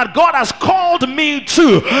everything that God has called me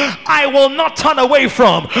to, I will not turn away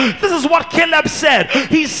from. This is what Caleb said.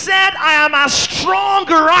 He said, I am as strong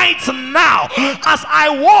right now as I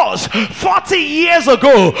was 40 years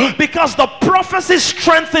ago, because the prophecy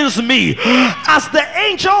strengthens me. As the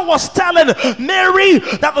angel was telling Mary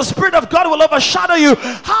that the Spirit of God will overshadow you,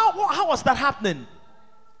 how was that happening?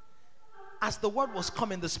 As the word was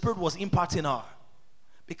coming, the Spirit was imparting her.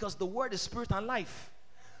 Because the word is spirit and life.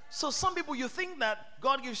 So some people, you think that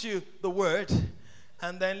God gives you the word,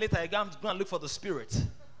 and then later you go and look for the Spirit.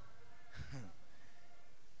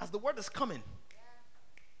 As the word is coming,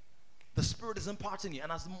 the Spirit is imparting you.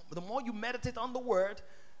 And as the more you meditate on the word,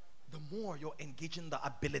 the more you're engaging the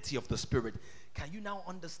ability of the Spirit. Can you now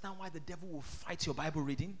understand why the devil will fight your Bible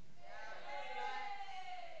reading?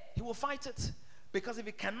 He will fight it. Because if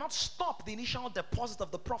he cannot stop the initial deposit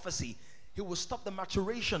of the prophecy, he will stop the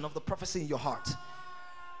maturation of the prophecy in your heart.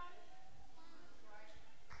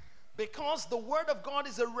 Because the word of God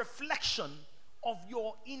is a reflection of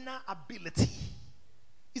your inner ability.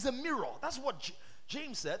 It's a mirror. That's what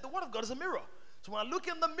James said. The word of God is a mirror. So when I look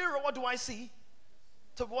in the mirror, what do I see?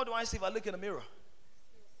 So what do I see if I look in the mirror?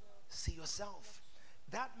 See yourself.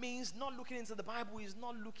 That means not looking into the Bible is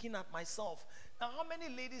not looking at myself. Now, how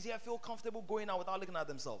many ladies here feel comfortable going out without looking at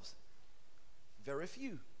themselves? Very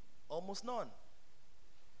few. Almost none.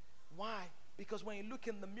 Why? Because when you look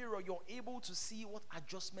in the mirror, you're able to see what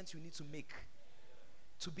adjustments you need to make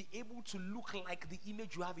to be able to look like the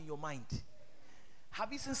image you have in your mind.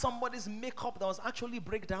 Have you seen somebody's makeup that was actually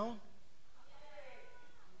break down?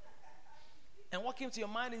 And what came to your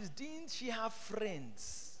mind is, didn't she have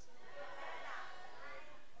friends?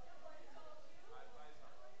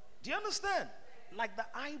 Do you understand? Like the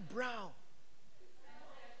eyebrow.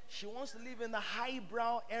 She wants to live in the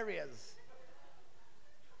highbrow areas.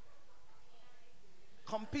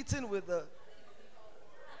 Competing with the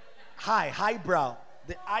highbrow.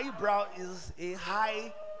 The eyebrow is a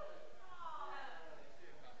high.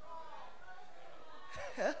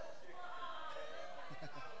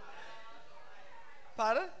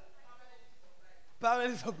 Pardon?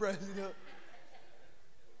 Pardon is surprised, you know.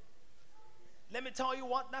 Let me tell you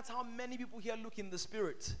what, that's how many people here look in the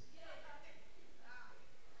spirit.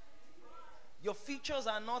 Your features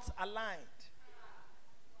are not aligned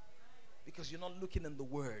because you're not looking in the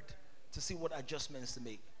word to see what adjustments to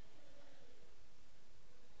make.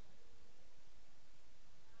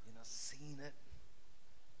 You're not seeing it.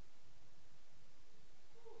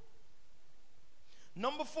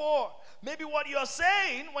 Number 4, maybe what you're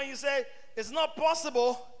saying when you say it's not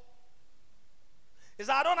possible is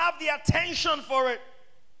I don't have the attention for it.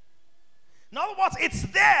 In other words, it's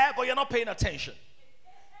there, but you're not paying attention.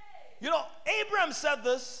 You know, Abraham said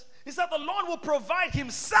this. He said the Lord will provide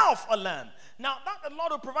himself a lamb. Now, not the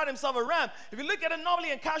Lord will provide himself a ram. If you look at it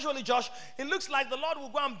normally and casually, Josh, it looks like the Lord will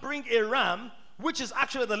go and bring a ram, which is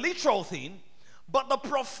actually the literal thing. But the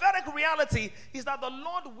prophetic reality is that the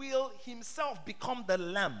Lord will himself become the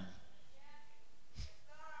lamb.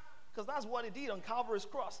 Because that's what he did on Calvary's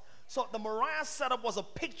cross. So the Moriah setup was a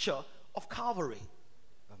picture of Calvary.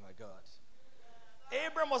 Oh my God.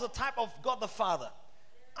 Abraham was a type of God the Father.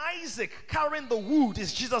 Isaac carrying the wood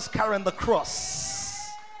is Jesus carrying the cross.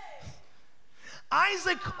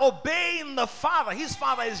 Isaac obeying the Father. His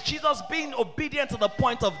father is Jesus being obedient to the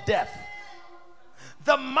point of death.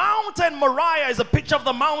 The mountain Moriah is a picture of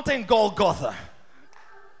the mountain Golgotha.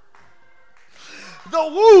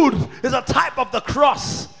 The wood is a type of the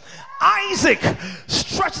cross. Isaac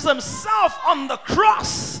stretches himself on the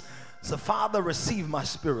cross. So, Father, receive my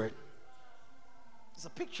spirit. It's a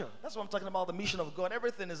picture. That's what I'm talking about, the mission of God.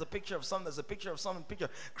 Everything is a picture of something. There's a picture of something. Picture.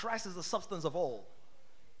 Christ is the substance of all.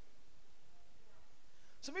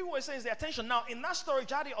 So people were saying is the attention. Now, in that story,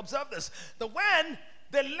 Jadi, observe this. That when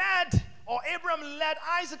they led, or Abraham led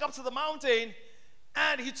Isaac up to the mountain,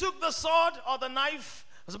 and he took the sword or the knife,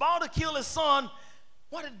 was about to kill his son,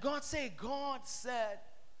 what did God say? God said,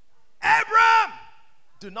 Abraham,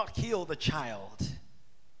 do not kill the child.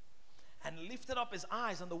 And lifted up his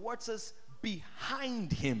eyes, and the word says,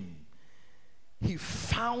 behind him, he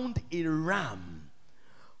found a ram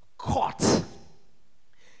caught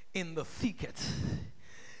in the thicket.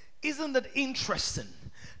 Isn't it interesting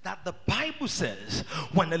that the Bible says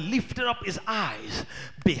when he lifted up his eyes,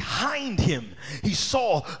 behind him he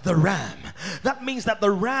saw the ram? That means that the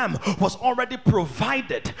ram was already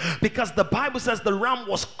provided, because the Bible says the ram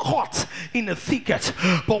was caught in a thicket.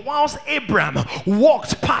 But whilst Abraham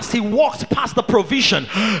walked past the provision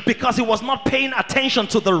because he was not paying attention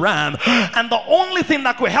to the ram. And the only thing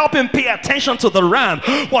that could help him pay attention to the ram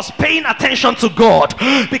was paying attention to God.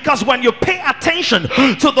 Because when you pay attention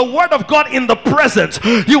to the word of God in the present,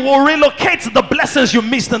 you will relocate the blessings you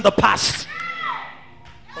missed in the past.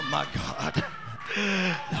 Oh my God.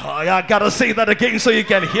 Oh, I gotta say that again so you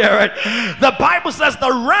can hear it. The Bible says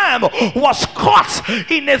the ram was caught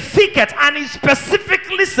in a thicket, and it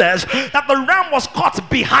specifically says that the ram was caught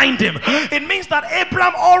behind him. It means that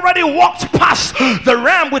Abraham already walked past the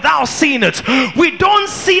ram without seeing it. We don't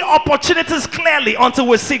see opportunities clearly until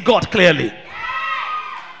we see God clearly.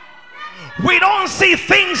 We don't see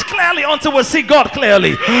things clearly until we see God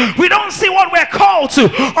clearly. We don't see what we're called to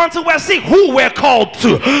until we see who we're called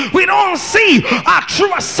to. We don't see our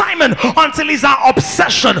true assignment until it's our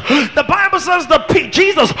obsession. The Bible says that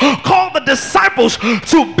Jesus called the disciples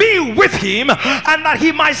to be with him and that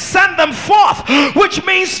he might send them forth, which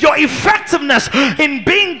means your effectiveness in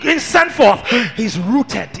being sent forth is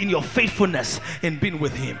rooted in your faithfulness in being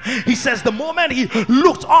with him. He says the moment he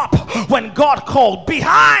looked up when God called,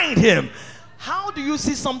 behind him. How do you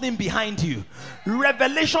see something behind you?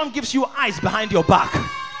 Revelation gives you eyes behind your back.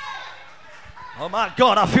 Oh my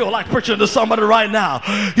God, I feel like preaching to somebody right now.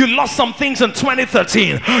 You lost some things in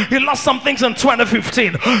 2013. You lost some things in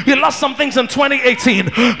 2015. You lost some things in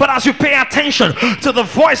 2018. But as you pay attention to the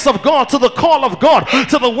voice of God, to the call of God,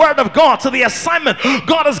 to the word of God, to the assignment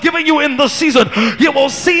God has given you in this season, you will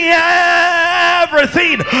see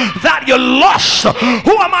everything that you lost.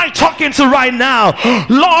 Who am I talking to right now?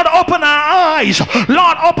 Lord, open our eyes.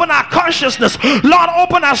 Lord, open our consciousness. Lord,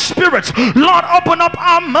 open our spirits. Lord, open up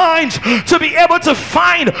our minds to be able to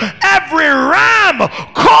find every ram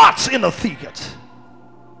caught in the thicket.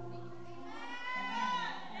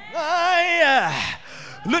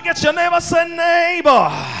 Look at your neighbor, say,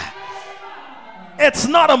 neighbor, it's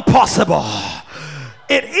not impossible.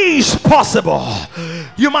 It is possible.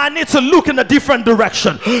 You might need to look in a different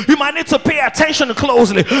direction. You might need to pay attention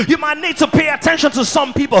closely. You might need to pay attention to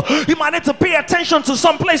some people. You might need to pay attention to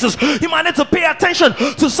some places. You might need to pay attention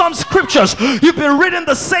to some scriptures. You've been reading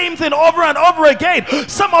the same thing over and over again.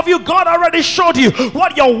 Some of you, God already showed you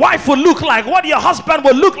what your wife will look like, what your husband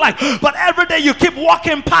will look like. But every day you keep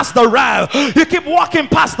walking past the ram. You keep walking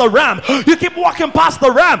past the ram. You keep walking past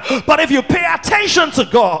the ram. But if you pay attention to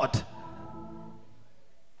God,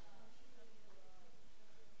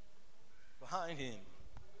 him.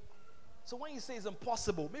 So when you say it's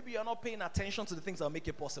impossible, maybe you're not paying attention to the things that make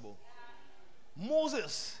it possible.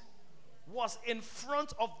 Moses was in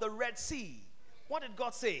front of the Red Sea. What did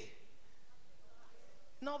God say?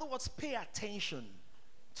 In other words, pay attention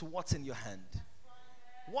to what's in your hand.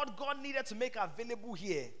 What God needed to make available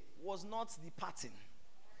here was not the pattern.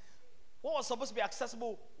 What was supposed to be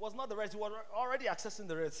accessible was not the Red Sea. We were already accessing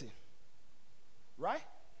the Red Sea. Right?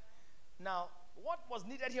 Now, what was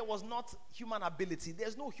needed here was not human ability.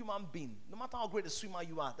 There's no human being, no matter how great a swimmer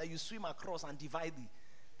you are, that you swim across and divide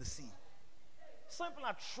the sea. Some people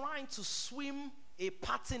are trying to swim a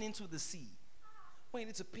pattern into the sea when you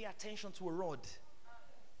need to pay attention to a rod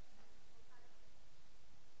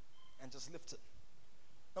and just lift it.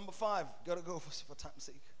 Number 5, gotta go for time's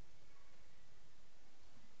sake.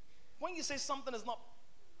 When you say something is not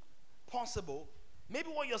possible, maybe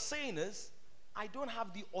what you're saying is, I don't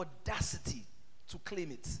have the audacity to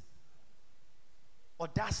claim it.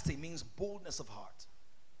 Audacity means boldness of heart.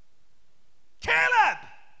 Caleb,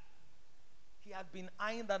 he had been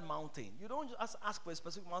eyeing that mountain. You don't just ask for a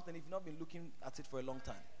specific mountain if you've not been looking at it for a long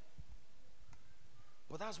time.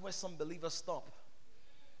 But that's where some believers stop.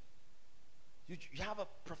 You have a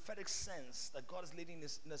prophetic sense that God is leading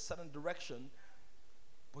in a certain direction,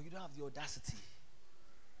 but you don't have the audacity.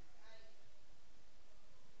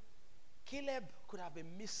 Caleb could have been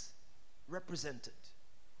misrepresented,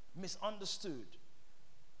 misunderstood.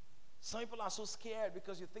 Some people are so scared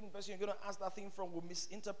because you think the person you're going to ask that thing from will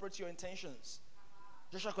misinterpret your intentions.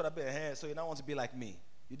 Joshua could have been here, so you now want to be like me.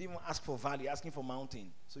 You didn't even ask for valley, asking for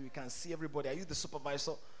mountain, so you can see everybody. Are you the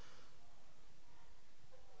supervisor?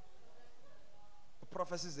 The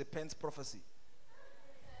prophecy is a Pence prophecy.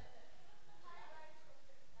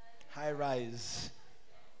 High rise.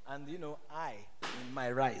 And I in my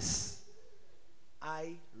rice.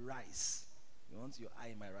 I rise. You want your eye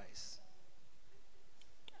in my rice.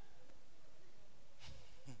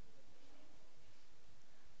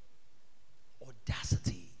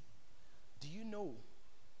 Audacity. Do you know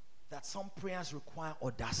that some prayers require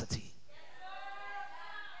audacity?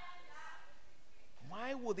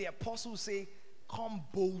 Why would the apostles say, come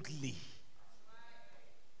boldly?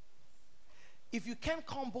 If you can't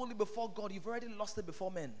come boldly before God, you've already lost it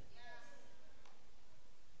before men.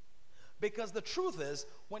 Because the truth is,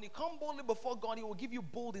 when you come boldly before God, He will give you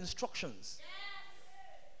bold instructions.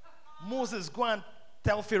 Moses, go and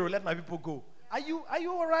tell Pharaoh, let my people go. Are you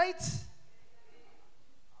all right?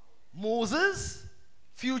 Moses,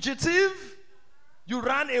 fugitive, you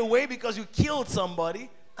ran away because you killed somebody,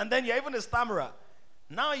 and then you're even a stammerer.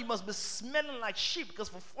 Now you must be smelling like sheep, because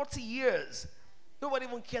for 40 years, nobody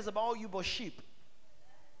even cares about you but sheep.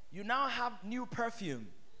 You now have new perfume,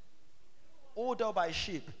 odor by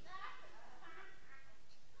sheep.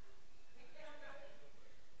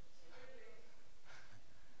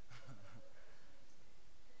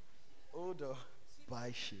 Odor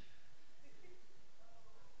by sheep.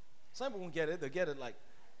 Some people won't get it. They get it like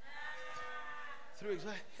 3 weeks.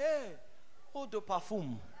 Hey, odor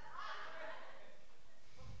parfum.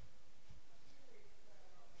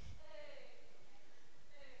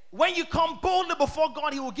 When you come boldly before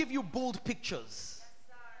God, He will give you bold pictures.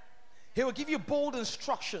 He will give you bold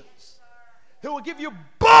instructions. He will give you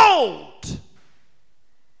bold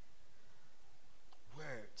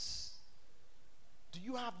words. Do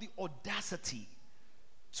you have the audacity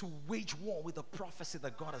to wage war with the prophecy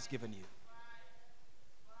that God has given you?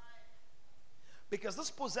 Because this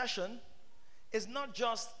possession is not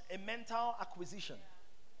just a mental acquisition.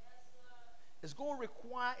 It's going to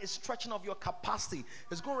require a stretching of your capacity.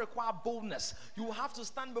 It's going to require boldness. You will have to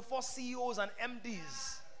stand before CEOs and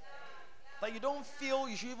MDs that you don't feel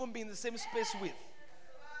you should even be in the same space with.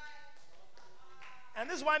 And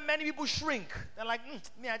this is why many people shrink. They're like,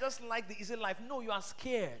 me, I just like the easy life. No, you are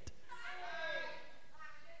scared.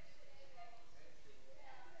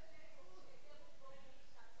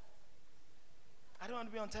 I don't want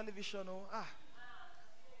to be on television.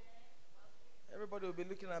 Everybody will be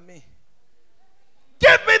looking at me.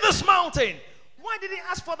 Give me this mountain. Why did he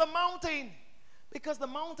ask for the mountain? Because the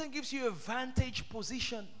mountain gives you a vantage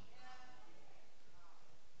position.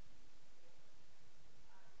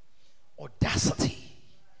 Audacity.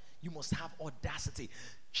 You must have audacity.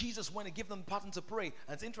 Jesus, when he gave them the pattern to pray,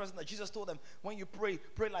 and it's interesting that Jesus told them, when you pray,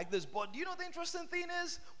 pray like this. But do you know the interesting thing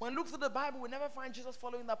is? When we look through the Bible, we never find Jesus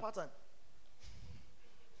following that pattern.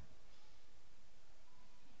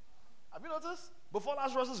 Have you noticed? Before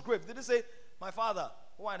Lazarus' grave, did he say, my Father,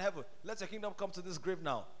 who art in heaven, let your kingdom come to this grave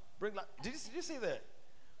now? Did you see that?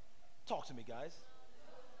 Talk to me, guys.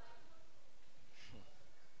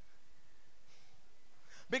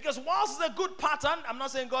 Because whilst it's a good pattern, I'm not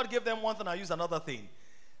saying God gave them one thing, I use another thing.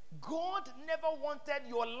 God never wanted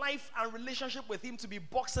your life and relationship with him to be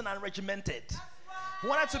boxing and regimented. He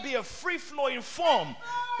wanted to be a free-flowing form.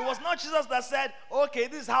 It was not Jesus that said, okay,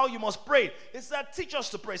 this is how you must pray. He said, teach us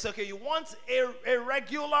to pray. So, okay, you want a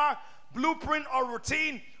regular blueprint or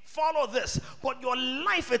routine, follow this. But your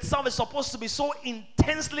life itself is supposed to be so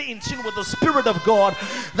intensely in tune with the Spirit of God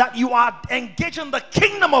that you are engaging the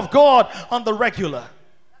kingdom of God on the regular.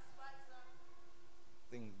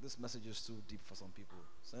 I think this message is too deep for some people.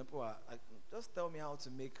 Some people are like, just tell me how to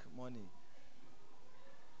make money.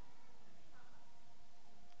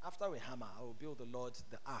 After we hammer, I will build the Lord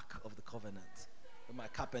the ark of the covenant with my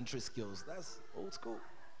carpentry skills. That's old school.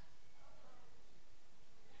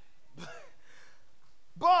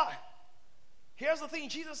 But here's the thing.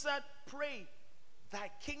 Jesus said, pray, thy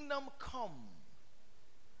kingdom come.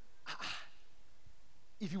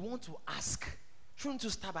 If you want to ask, shouldn't you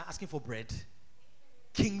start by asking for bread?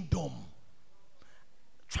 Kingdom.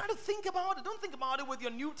 Try to think about it. Don't think about it with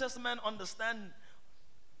your New Testament understanding.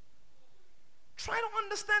 Try to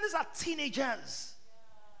understand these are teenagers.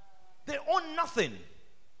 They own nothing.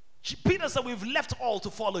 Peter said, we've left all to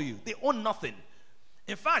follow you. They own nothing.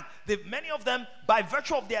 In fact, many of them, by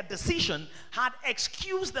virtue of their decision, had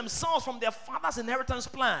excused themselves from their father's inheritance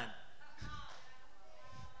plan.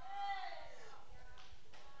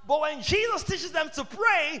 But when Jesus teaches them to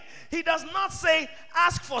pray, he does not say,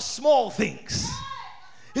 ask for small things.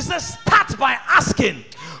 He says, start by asking,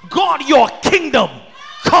 God, your kingdom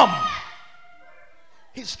come.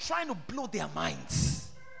 He's trying to blow their minds.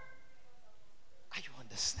 Are you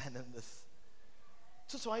understanding this?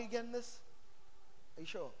 So are you getting this? Are you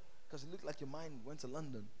sure? Because it looked like your mind went to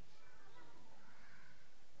London.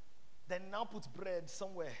 Then now puts bread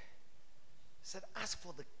somewhere. He said, ask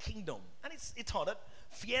for the kingdom. And it taught it,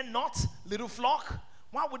 fear not, little flock.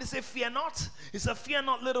 Why would he say fear not? He said, fear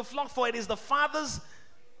not, little flock, for it is the Father's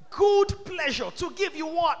good pleasure to give you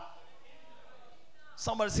what?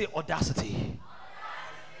 Somebody say audacity.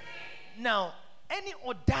 Now, any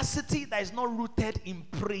audacity that is not rooted in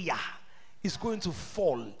prayer is going to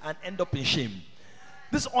fall and end up in shame.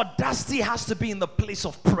 This audacity has to be in the place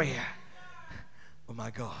of prayer. Oh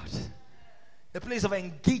my God. The place of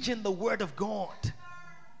engaging the word of God.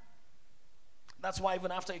 That's why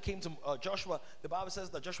even after he came to Joshua, the Bible says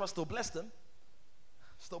that Joshua still blessed him,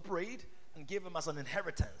 still prayed, and gave him as an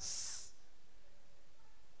inheritance.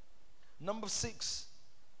 Number 6.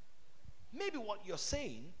 Maybe what you're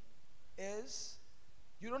saying is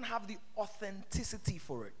you don't have the authenticity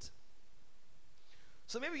for it.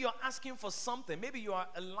 So maybe you're asking for something. Maybe you are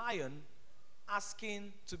a lion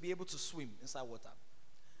asking to be able to swim inside water.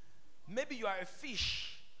 Maybe you are a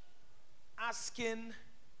fish asking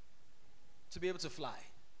to be able to fly.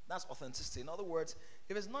 That's authenticity. In other words,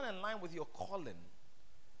 if it's not in line with your calling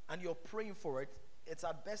and you're praying for it, it's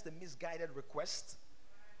at best a misguided request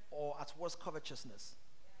or at worst covetousness.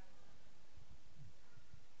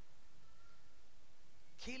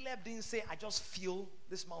 Caleb didn't say, I just feel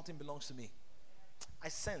this mountain belongs to me. I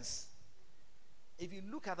sense. If you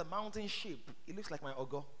look at the mountain shape, it looks like my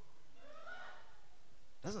ogo.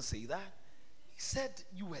 Doesn't say that. He said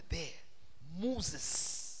you were there.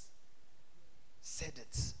 Moses said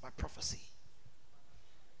it by prophecy.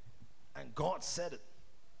 And God said it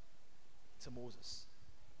to Moses.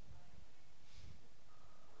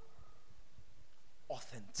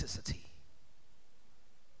 Authenticity.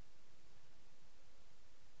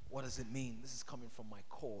 What does it mean? This is coming from my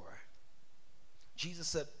core. Jesus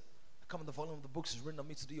said, I come in the volume of the books is written on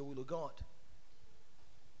me to do your will of God.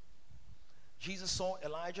 Jesus saw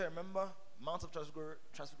Elijah, remember? Mount of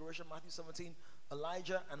Transfiguration, Matthew 17.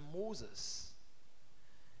 Elijah and Moses.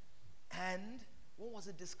 And what was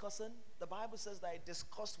it discussing? The Bible says that it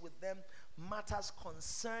discussed with them matters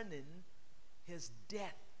concerning his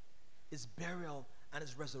death, his burial, and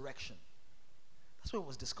his resurrection. That's what it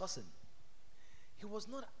was discussing. He was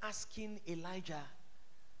not asking Elijah,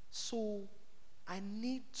 so I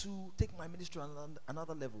need to take my ministry on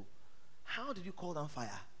another level. How did you call down fire?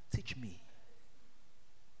 Teach me.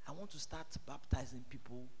 I want to start baptizing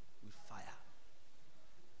people with fire.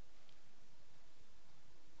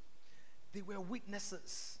 They were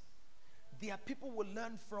witnesses. They are people will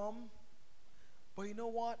learn from. But you know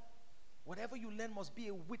what? Whatever you learn must be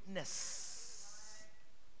a witness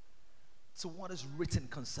to what is written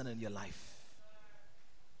concerning your life.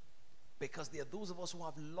 Because there are those of us who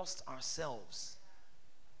have lost ourselves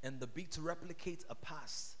in the bid to replicate a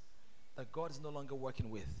past that God is no longer working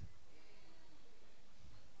with.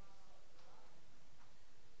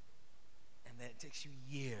 And then it takes you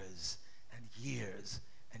years and years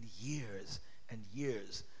and years and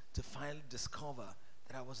years to finally discover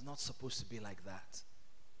that I was not supposed to be like that.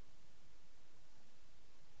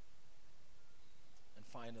 And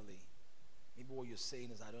finally, maybe what you're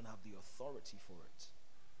saying is I don't have the authority for it.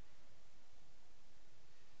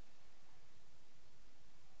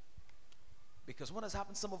 Because what has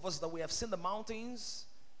happened, some of us, that we have seen the mountains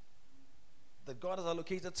that God has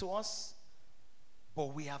allocated to us,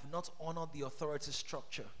 but we have not honored the authority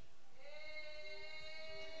structure.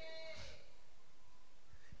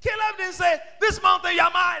 Caleb didn't say, this mountain, you're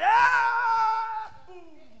mine. Ah! Boom.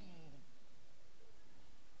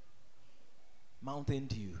 Mountain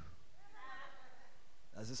dew.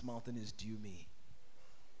 As this mountain is due me.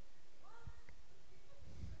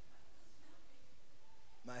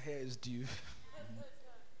 My hair is due.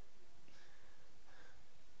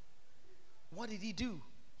 What did he do?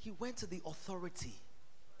 He went to the authority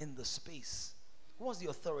in the space. What was the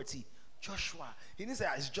authority? Joshua. He didn't say,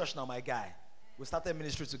 it's Josh now, my guy. We started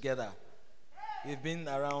ministry together. We've been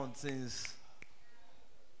around since.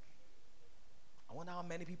 I wonder how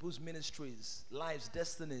many people's ministries, lives,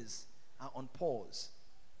 destinies are on pause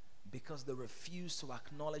because they refuse to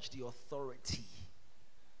acknowledge the authority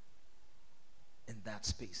in that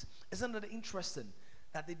space. Isn't it interesting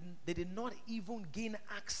that they did not even gain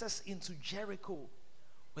access into Jericho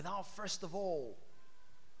without first of all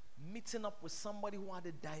meeting up with somebody who had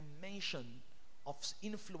a dimension of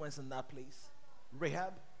influence in that place?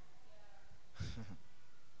 Rahab.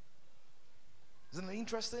 Isn't it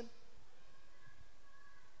interesting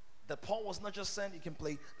that Paul was not just sent, you can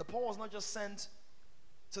play, that Paul was not just sent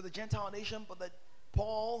to the Gentile nation, but that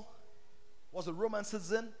Paul was a Roman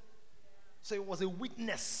citizen, so he was a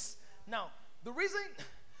witness. Now, the reason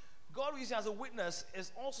God uses you as a witness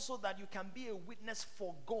is also so that you can be a witness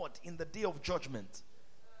for God in the day of judgment.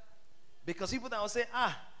 Because people that will say,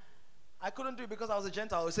 I couldn't do it because I was a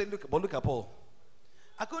Gentile, will say, look at Paul.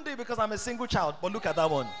 I couldn't do it because I'm a single child, but look at that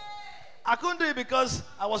one. I couldn't do it because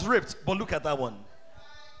I was raped, but look at that one.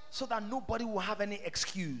 So that nobody will have any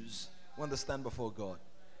excuse when they stand before God.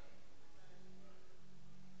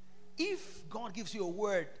 If God gives you a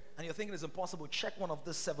word and you're thinking it's impossible, check one of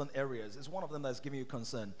these 7 areas. It's one of them that's giving you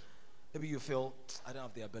concern. Maybe you feel, I don't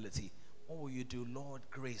have the ability. What will you do? Lord,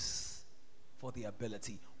 grace for the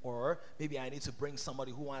ability. Or maybe I need to bring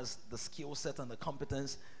somebody who has the skill set and the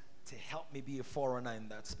competence to help me be a forerunner in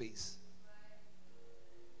that space.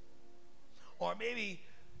 Or maybe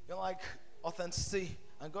you're like, authenticity,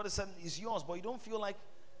 and God has said it's yours, but you don't feel like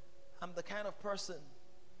I'm the kind of person.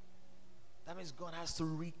 That means God has to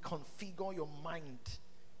reconfigure your mind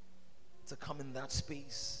to come in that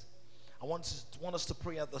space. I want us to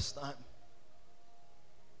pray at this time.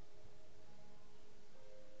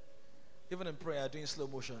 Even in prayer, doing slow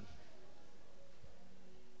motion.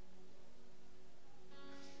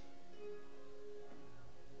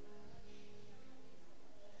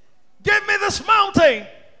 Give me this mountain.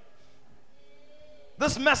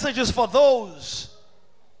 This message is for those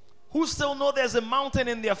who still know there's a mountain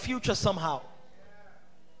in their future somehow.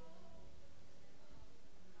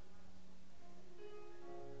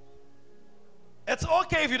 It's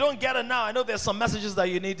okay if you don't get it now. I know there's some messages that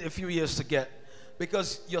you need a few years to get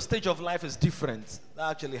because your stage of life is different. That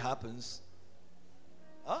actually happens.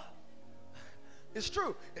 Huh? It's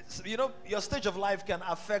true. Your stage of life can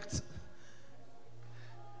affect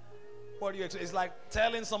what you expect. It's like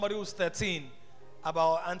telling somebody who's 13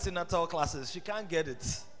 about antenatal classes. She can't get it.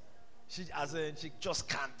 She just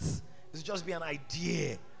can't. It's just be an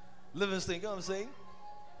idea. Livingston, you know what I'm saying?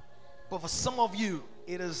 But for some of you,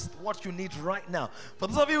 it is what you need right now. For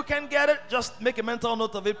those of you who can't get it, just make a mental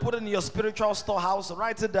note of it. Put it in your spiritual storehouse.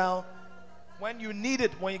 Write it down. When you need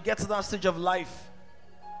it, when you get to that stage of life,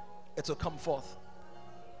 it will come forth.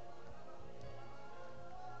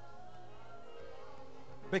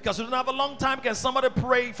 Because we don't have a long time. Can somebody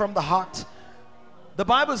pray from the heart? The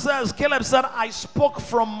Bible says, Caleb said, I spoke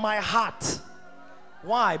from my heart.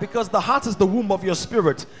 Why? Because the heart is the womb of your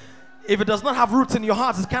spirit. If it does not have roots in your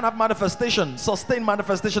heart, it can't have manifestation, sustained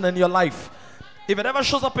manifestation in your life. If it ever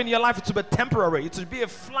shows up in your life, it will be temporary. It will be a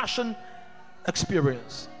flashing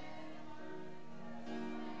experience.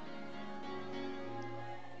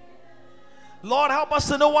 Lord, help us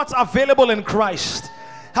to know what's available in Christ.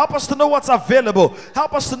 Help us to know what's available.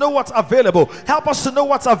 Help us to know what's available. Help us to know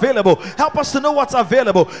what's available. Help us to know what's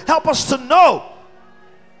available. Help us to know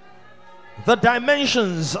the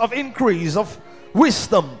dimensions of increase, of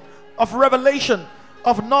wisdom, of revelation,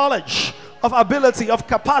 of knowledge, of ability, of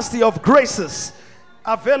capacity, of graces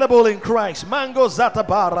available in Christ. Mango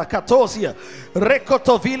Zatabara Katosia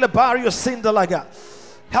Rekotovile Barrio Sindalaga.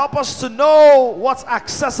 Help us to know what's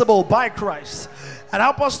accessible by Christ, and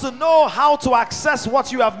help us to know how to access what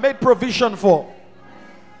you have made provision for.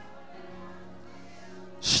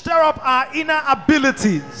 Stir up our inner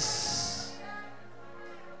abilities.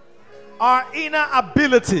 Our inner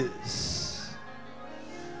abilities.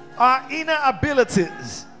 Our inner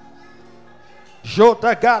abilities.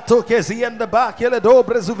 Jota gato kezienda ba kele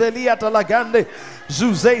dobre zuvelia talagande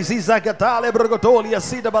zuzezi zagatale brogotolia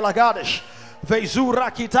sida balagadish.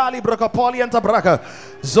 Vezura kitali brokopoli and tabraka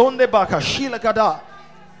zonde baka shilakada.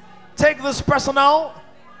 Take this personal.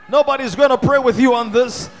 Nobody's going to pray with you on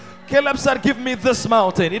this. Caleb said, give me this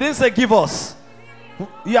mountain. He didn't say give us.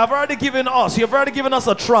 You have already given us. You have already given us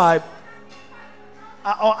a tribe,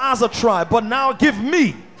 or as a tribe. But now give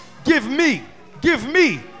me. Give me. Give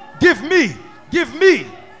me. Give me. Give me.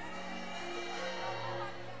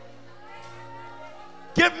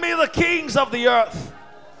 Give me the kings of the earth.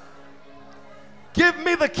 Give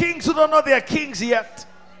me the kings who don't know they are kings yet.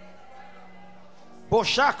 Give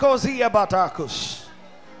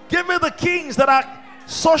me the kings that are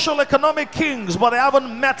social economic kings, but they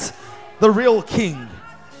haven't met the real king.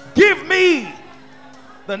 Give me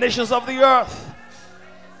the nations of the earth.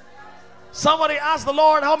 Somebody ask the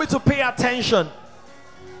Lord, help me to pay attention.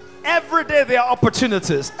 Every day there are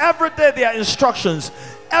opportunities. Every day there are instructions.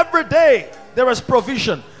 Every day there is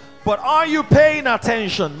provision. But are you paying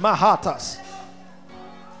attention? Mahatas.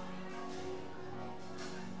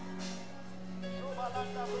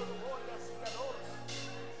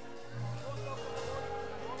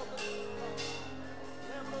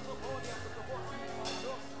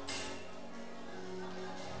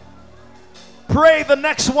 Pray the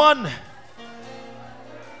next one.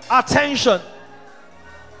 Attention.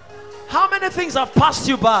 How many things have passed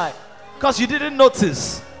you by because you didn't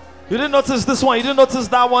notice? You didn't notice this one. You didn't notice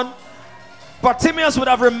that one. Bartimaeus would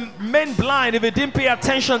have remained blind if he didn't pay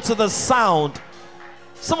attention to the sound.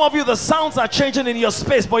 Some of you, the sounds are changing in your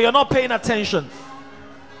space, but you're not paying attention.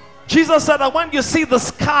 Jesus said that when you see the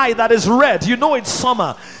sky that is red, you know it's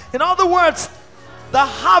summer. In other words, the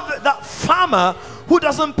farmer who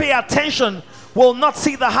doesn't pay attention will not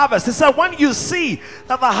see the harvest. He said when you see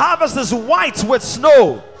that the harvest is white with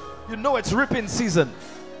snow, you know it's reaping season.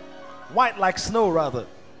 White like snow, rather.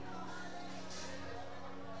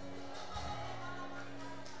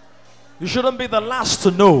 You shouldn't be the last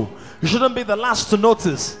to know. You shouldn't be the last to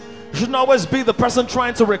notice. You shouldn't always be the person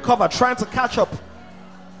trying to recover, trying to catch up,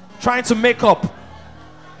 trying to make up.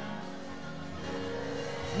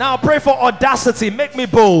 Now pray for audacity. Make me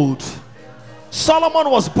bold. Solomon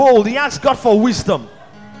was bold. He asked God for wisdom.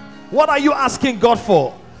 What are you asking God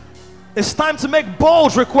for? It's time to make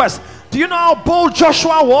bold requests. Do you know how bold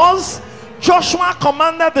Joshua was? Joshua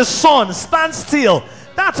commanded the sun, stand still.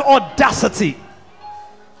 That's audacity.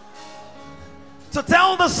 To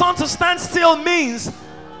tell the sun to stand still means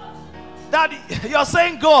that you're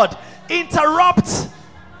saying, God, interrupt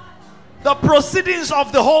the proceedings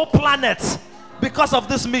of the whole planet because of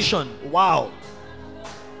this mission. Wow.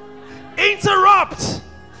 Interrupt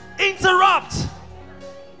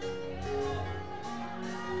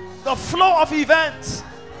the flow of events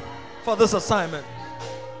for this assignment.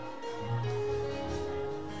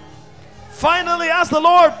 Finally, ask the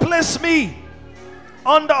Lord, place me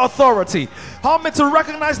under authority. Help me to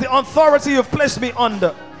recognize the authority you've placed me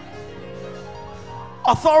under.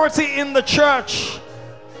 Authority in the church,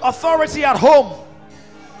 authority at home,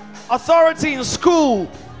 authority in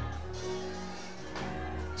school.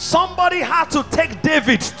 Somebody had to take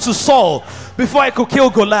David to Saul before he could kill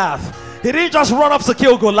Goliath. He didn't just run up to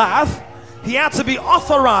kill Goliath. He had to be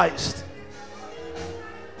authorized.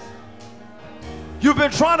 You've been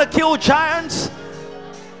trying to kill giants.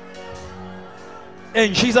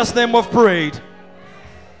 In Jesus' name we've prayed.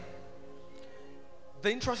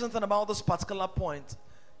 The interesting thing about this particular point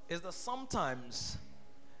is that sometimes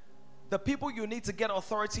The people you need to get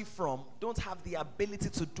authority from don't have the ability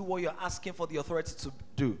to do what you're asking for the authority to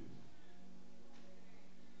do.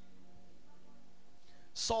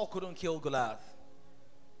 Saul couldn't kill Goliath,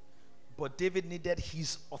 but David needed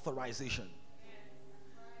his authorization.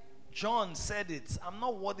 John said it, I'm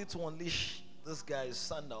not worthy to unleash this guy's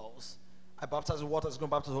sandals. I baptize with water, it's going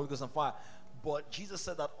to baptize with the Holy Ghost and fire. But Jesus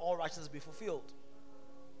said that all righteousness be fulfilled.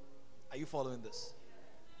 Are you following this?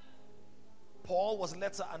 Paul was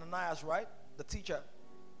led to Ananias, right? The teacher.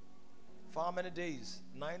 For how many days?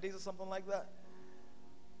 9 days or something like that.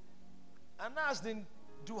 Ananias didn't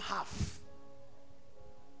do half.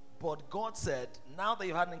 But God said, now that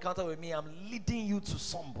you've had an encounter with me, I'm leading you to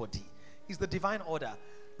somebody. It's the divine order.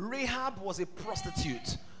 Rahab was a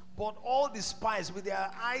prostitute. But all the spies with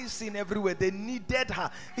their eyes seen everywhere, they needed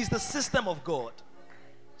her. It's the system of God.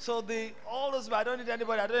 So all those, I don't need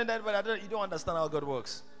anybody, you don't understand how God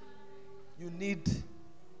works. You need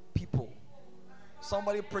people.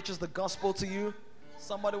 Somebody preaches the gospel to you.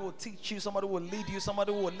 Somebody will teach you. Somebody will lead you.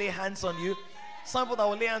 Somebody will lay hands on you. Some people that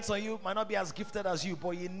will lay hands on you might not be as gifted as you,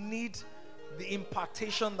 but you need the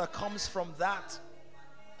impartation that comes from that.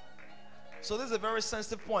 So this is a very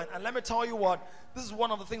sensitive point. And let me tell you what, this is one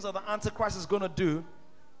of the things that the Antichrist is going to do.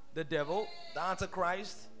 The devil, the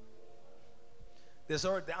Antichrist.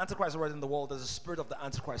 The Antichrist is already in the world. There's a spirit of the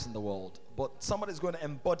Antichrist in the world. But somebody's going to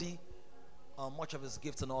embody much of his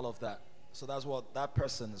gifts and all of that. So that's what that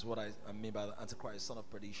person is, what I mean by the Antichrist, son of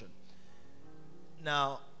perdition.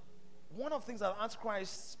 Now, one of the things that the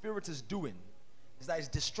Antichrist spirit is doing is that it's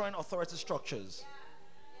destroying authority structures.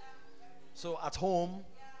 So at home,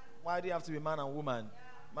 why do you have to be man and woman?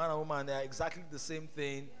 Man and woman, they are exactly the same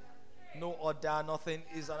thing. No order, nothing.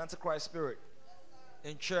 Is an Antichrist spirit.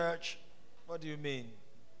 In church, what do you mean?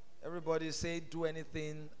 Everybody say do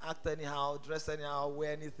anything, act anyhow, dress anyhow,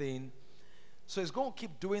 wear anything. So it's going to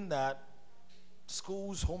keep doing that,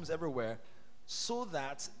 schools, homes, everywhere, so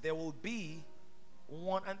that there will be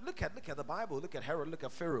one. And look at the Bible. Look at Herod. Look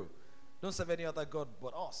at Pharaoh. Don't serve any other god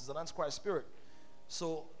but us. It's an Antichrist spirit.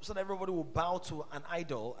 So that everybody will bow to an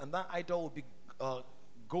idol, and that idol will be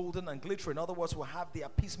golden and glittering. In other words, will have the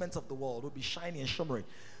appeasement of the world. Will be shiny and shimmering.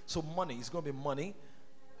 So money is going to be money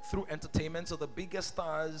through entertainment. So the biggest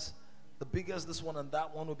stars, the biggest this one and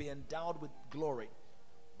that one will be endowed with glory.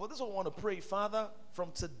 But this is what I want to pray. Father,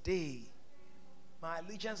 from today, my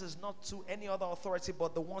allegiance is not to any other authority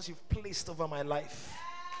but the ones you've placed over my life.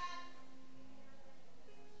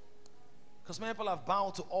 Because many people have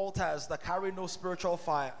bowed to altars that carry no spiritual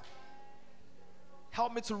fire.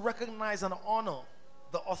 Help me to recognize and honor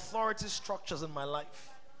the authority structures in my life.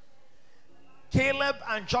 Caleb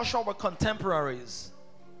and Joshua were contemporaries.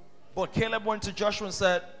 But Caleb went to Joshua and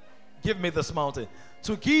said, give me this mountain.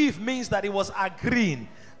 To give means that it was agreeing,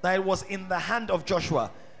 that it was in the hand of Joshua.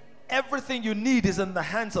 Everything you need is in the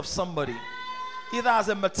hands of somebody. Either as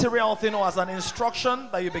a material thing or as an instruction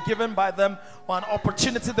that you'll be given by them, or an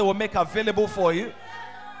opportunity they will make available for you,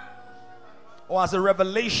 or as a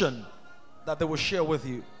revelation that they will share with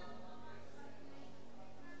you.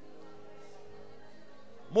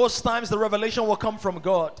 Most times the revelation will come from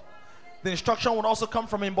God. The instruction will also come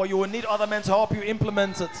from Him, but you will need other men to help you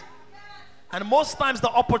implement it. And most times the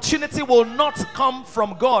opportunity will not come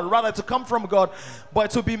from God, rather to come from God,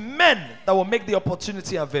 but it will be men that will make the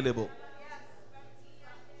opportunity available.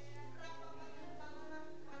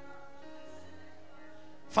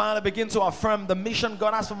 Finally, begin to affirm the mission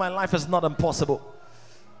God has for my life is not impossible.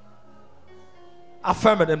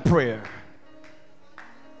 Affirm it in prayer.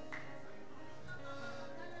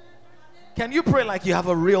 Can you pray like you have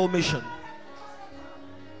a real mission?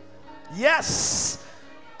 Yes,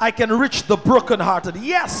 I can reach the brokenhearted.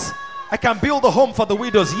 Yes, I can build a home for the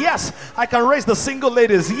widows. Yes, I can raise the single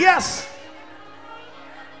ladies. Yes,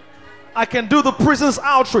 I can do the prisons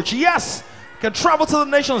outreach. Yes, I can travel to the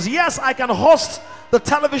nations. Yes, I can host the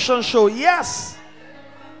television show. Yes.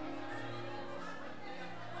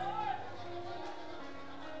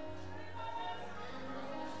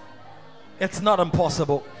 It's not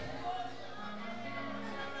impossible.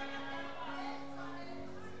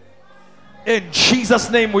 In Jesus'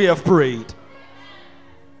 name we have prayed.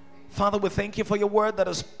 Father, we thank you for your word that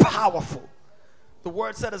is powerful. The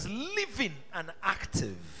word that is living and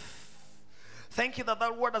active. Thank you that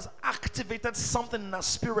that word has activated something in our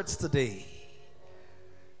spirits today.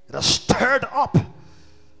 It has stirred up,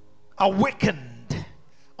 awakened,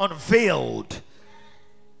 unveiled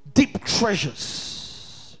deep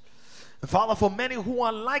treasures. And Father, for many who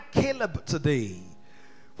are like Caleb today,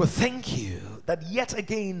 we thank you that yet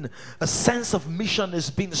again a sense of mission is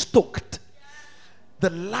being stoked. The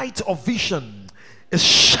light of vision is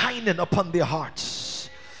shining upon their hearts.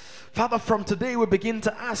 Father, from today we begin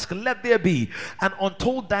to ask, let there be an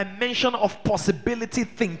untold dimension of possibility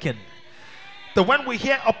thinking. That when we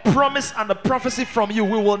hear a promise and a prophecy from you,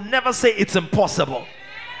 we will never say it's impossible.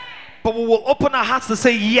 But we will open our hearts to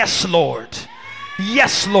say, yes, Lord.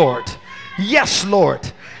 Yes, Lord. Yes, Lord.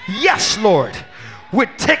 Yes, Lord. We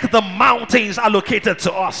take the mountains allocated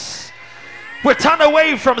to us. We turn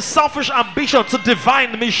away from selfish ambition to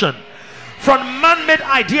divine mission, from man-made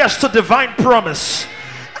ideas to divine promise.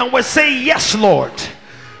 And we say, yes, Lord,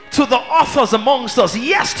 to the authors amongst us.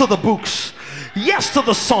 Yes to the books. Yes to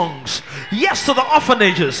the songs. Yes to the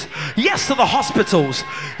orphanages. Yes to the hospitals.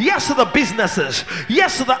 Yes to the businesses.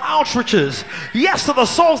 Yes to the outreaches. Yes to the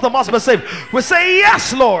souls that must be saved. We say,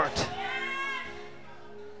 yes, Lord.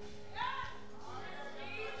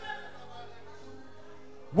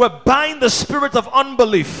 We bind the spirit of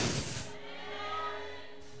unbelief,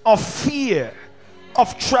 of fear,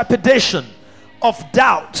 of trepidation, of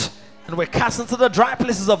doubt, and we cast into the dry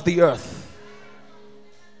places of the earth.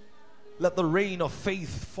 Let the rain of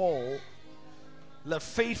faith fall. Let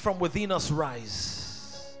faith from within us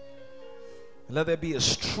rise. Let there be a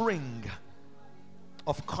string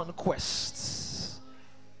of conquests.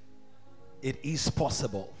 It is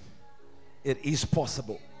possible. It is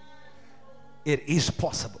possible. It is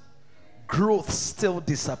possible. Growth still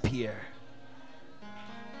disappear.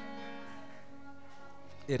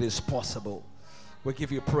 It is possible. We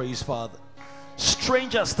give you praise, Father.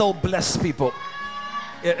 Strangers still bless people.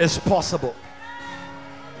 It is possible.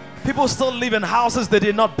 People still live in houses they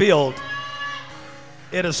did not build.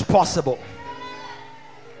 It is possible.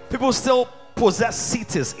 People still possess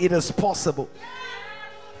cities. It is possible.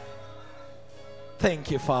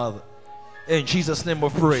 Thank you, Father. In Jesus' name we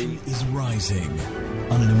pray. Is rising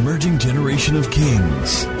on an emerging generation of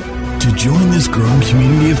kings. To join this growing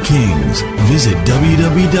community of kings, visit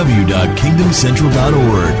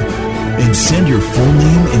www.kingdomcentral.org and send your full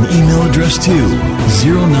name and email address to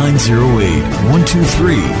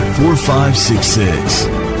 0908-123-4566.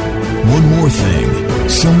 One more thing,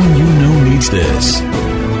 someone you know needs this.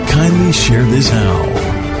 Kindly share this now.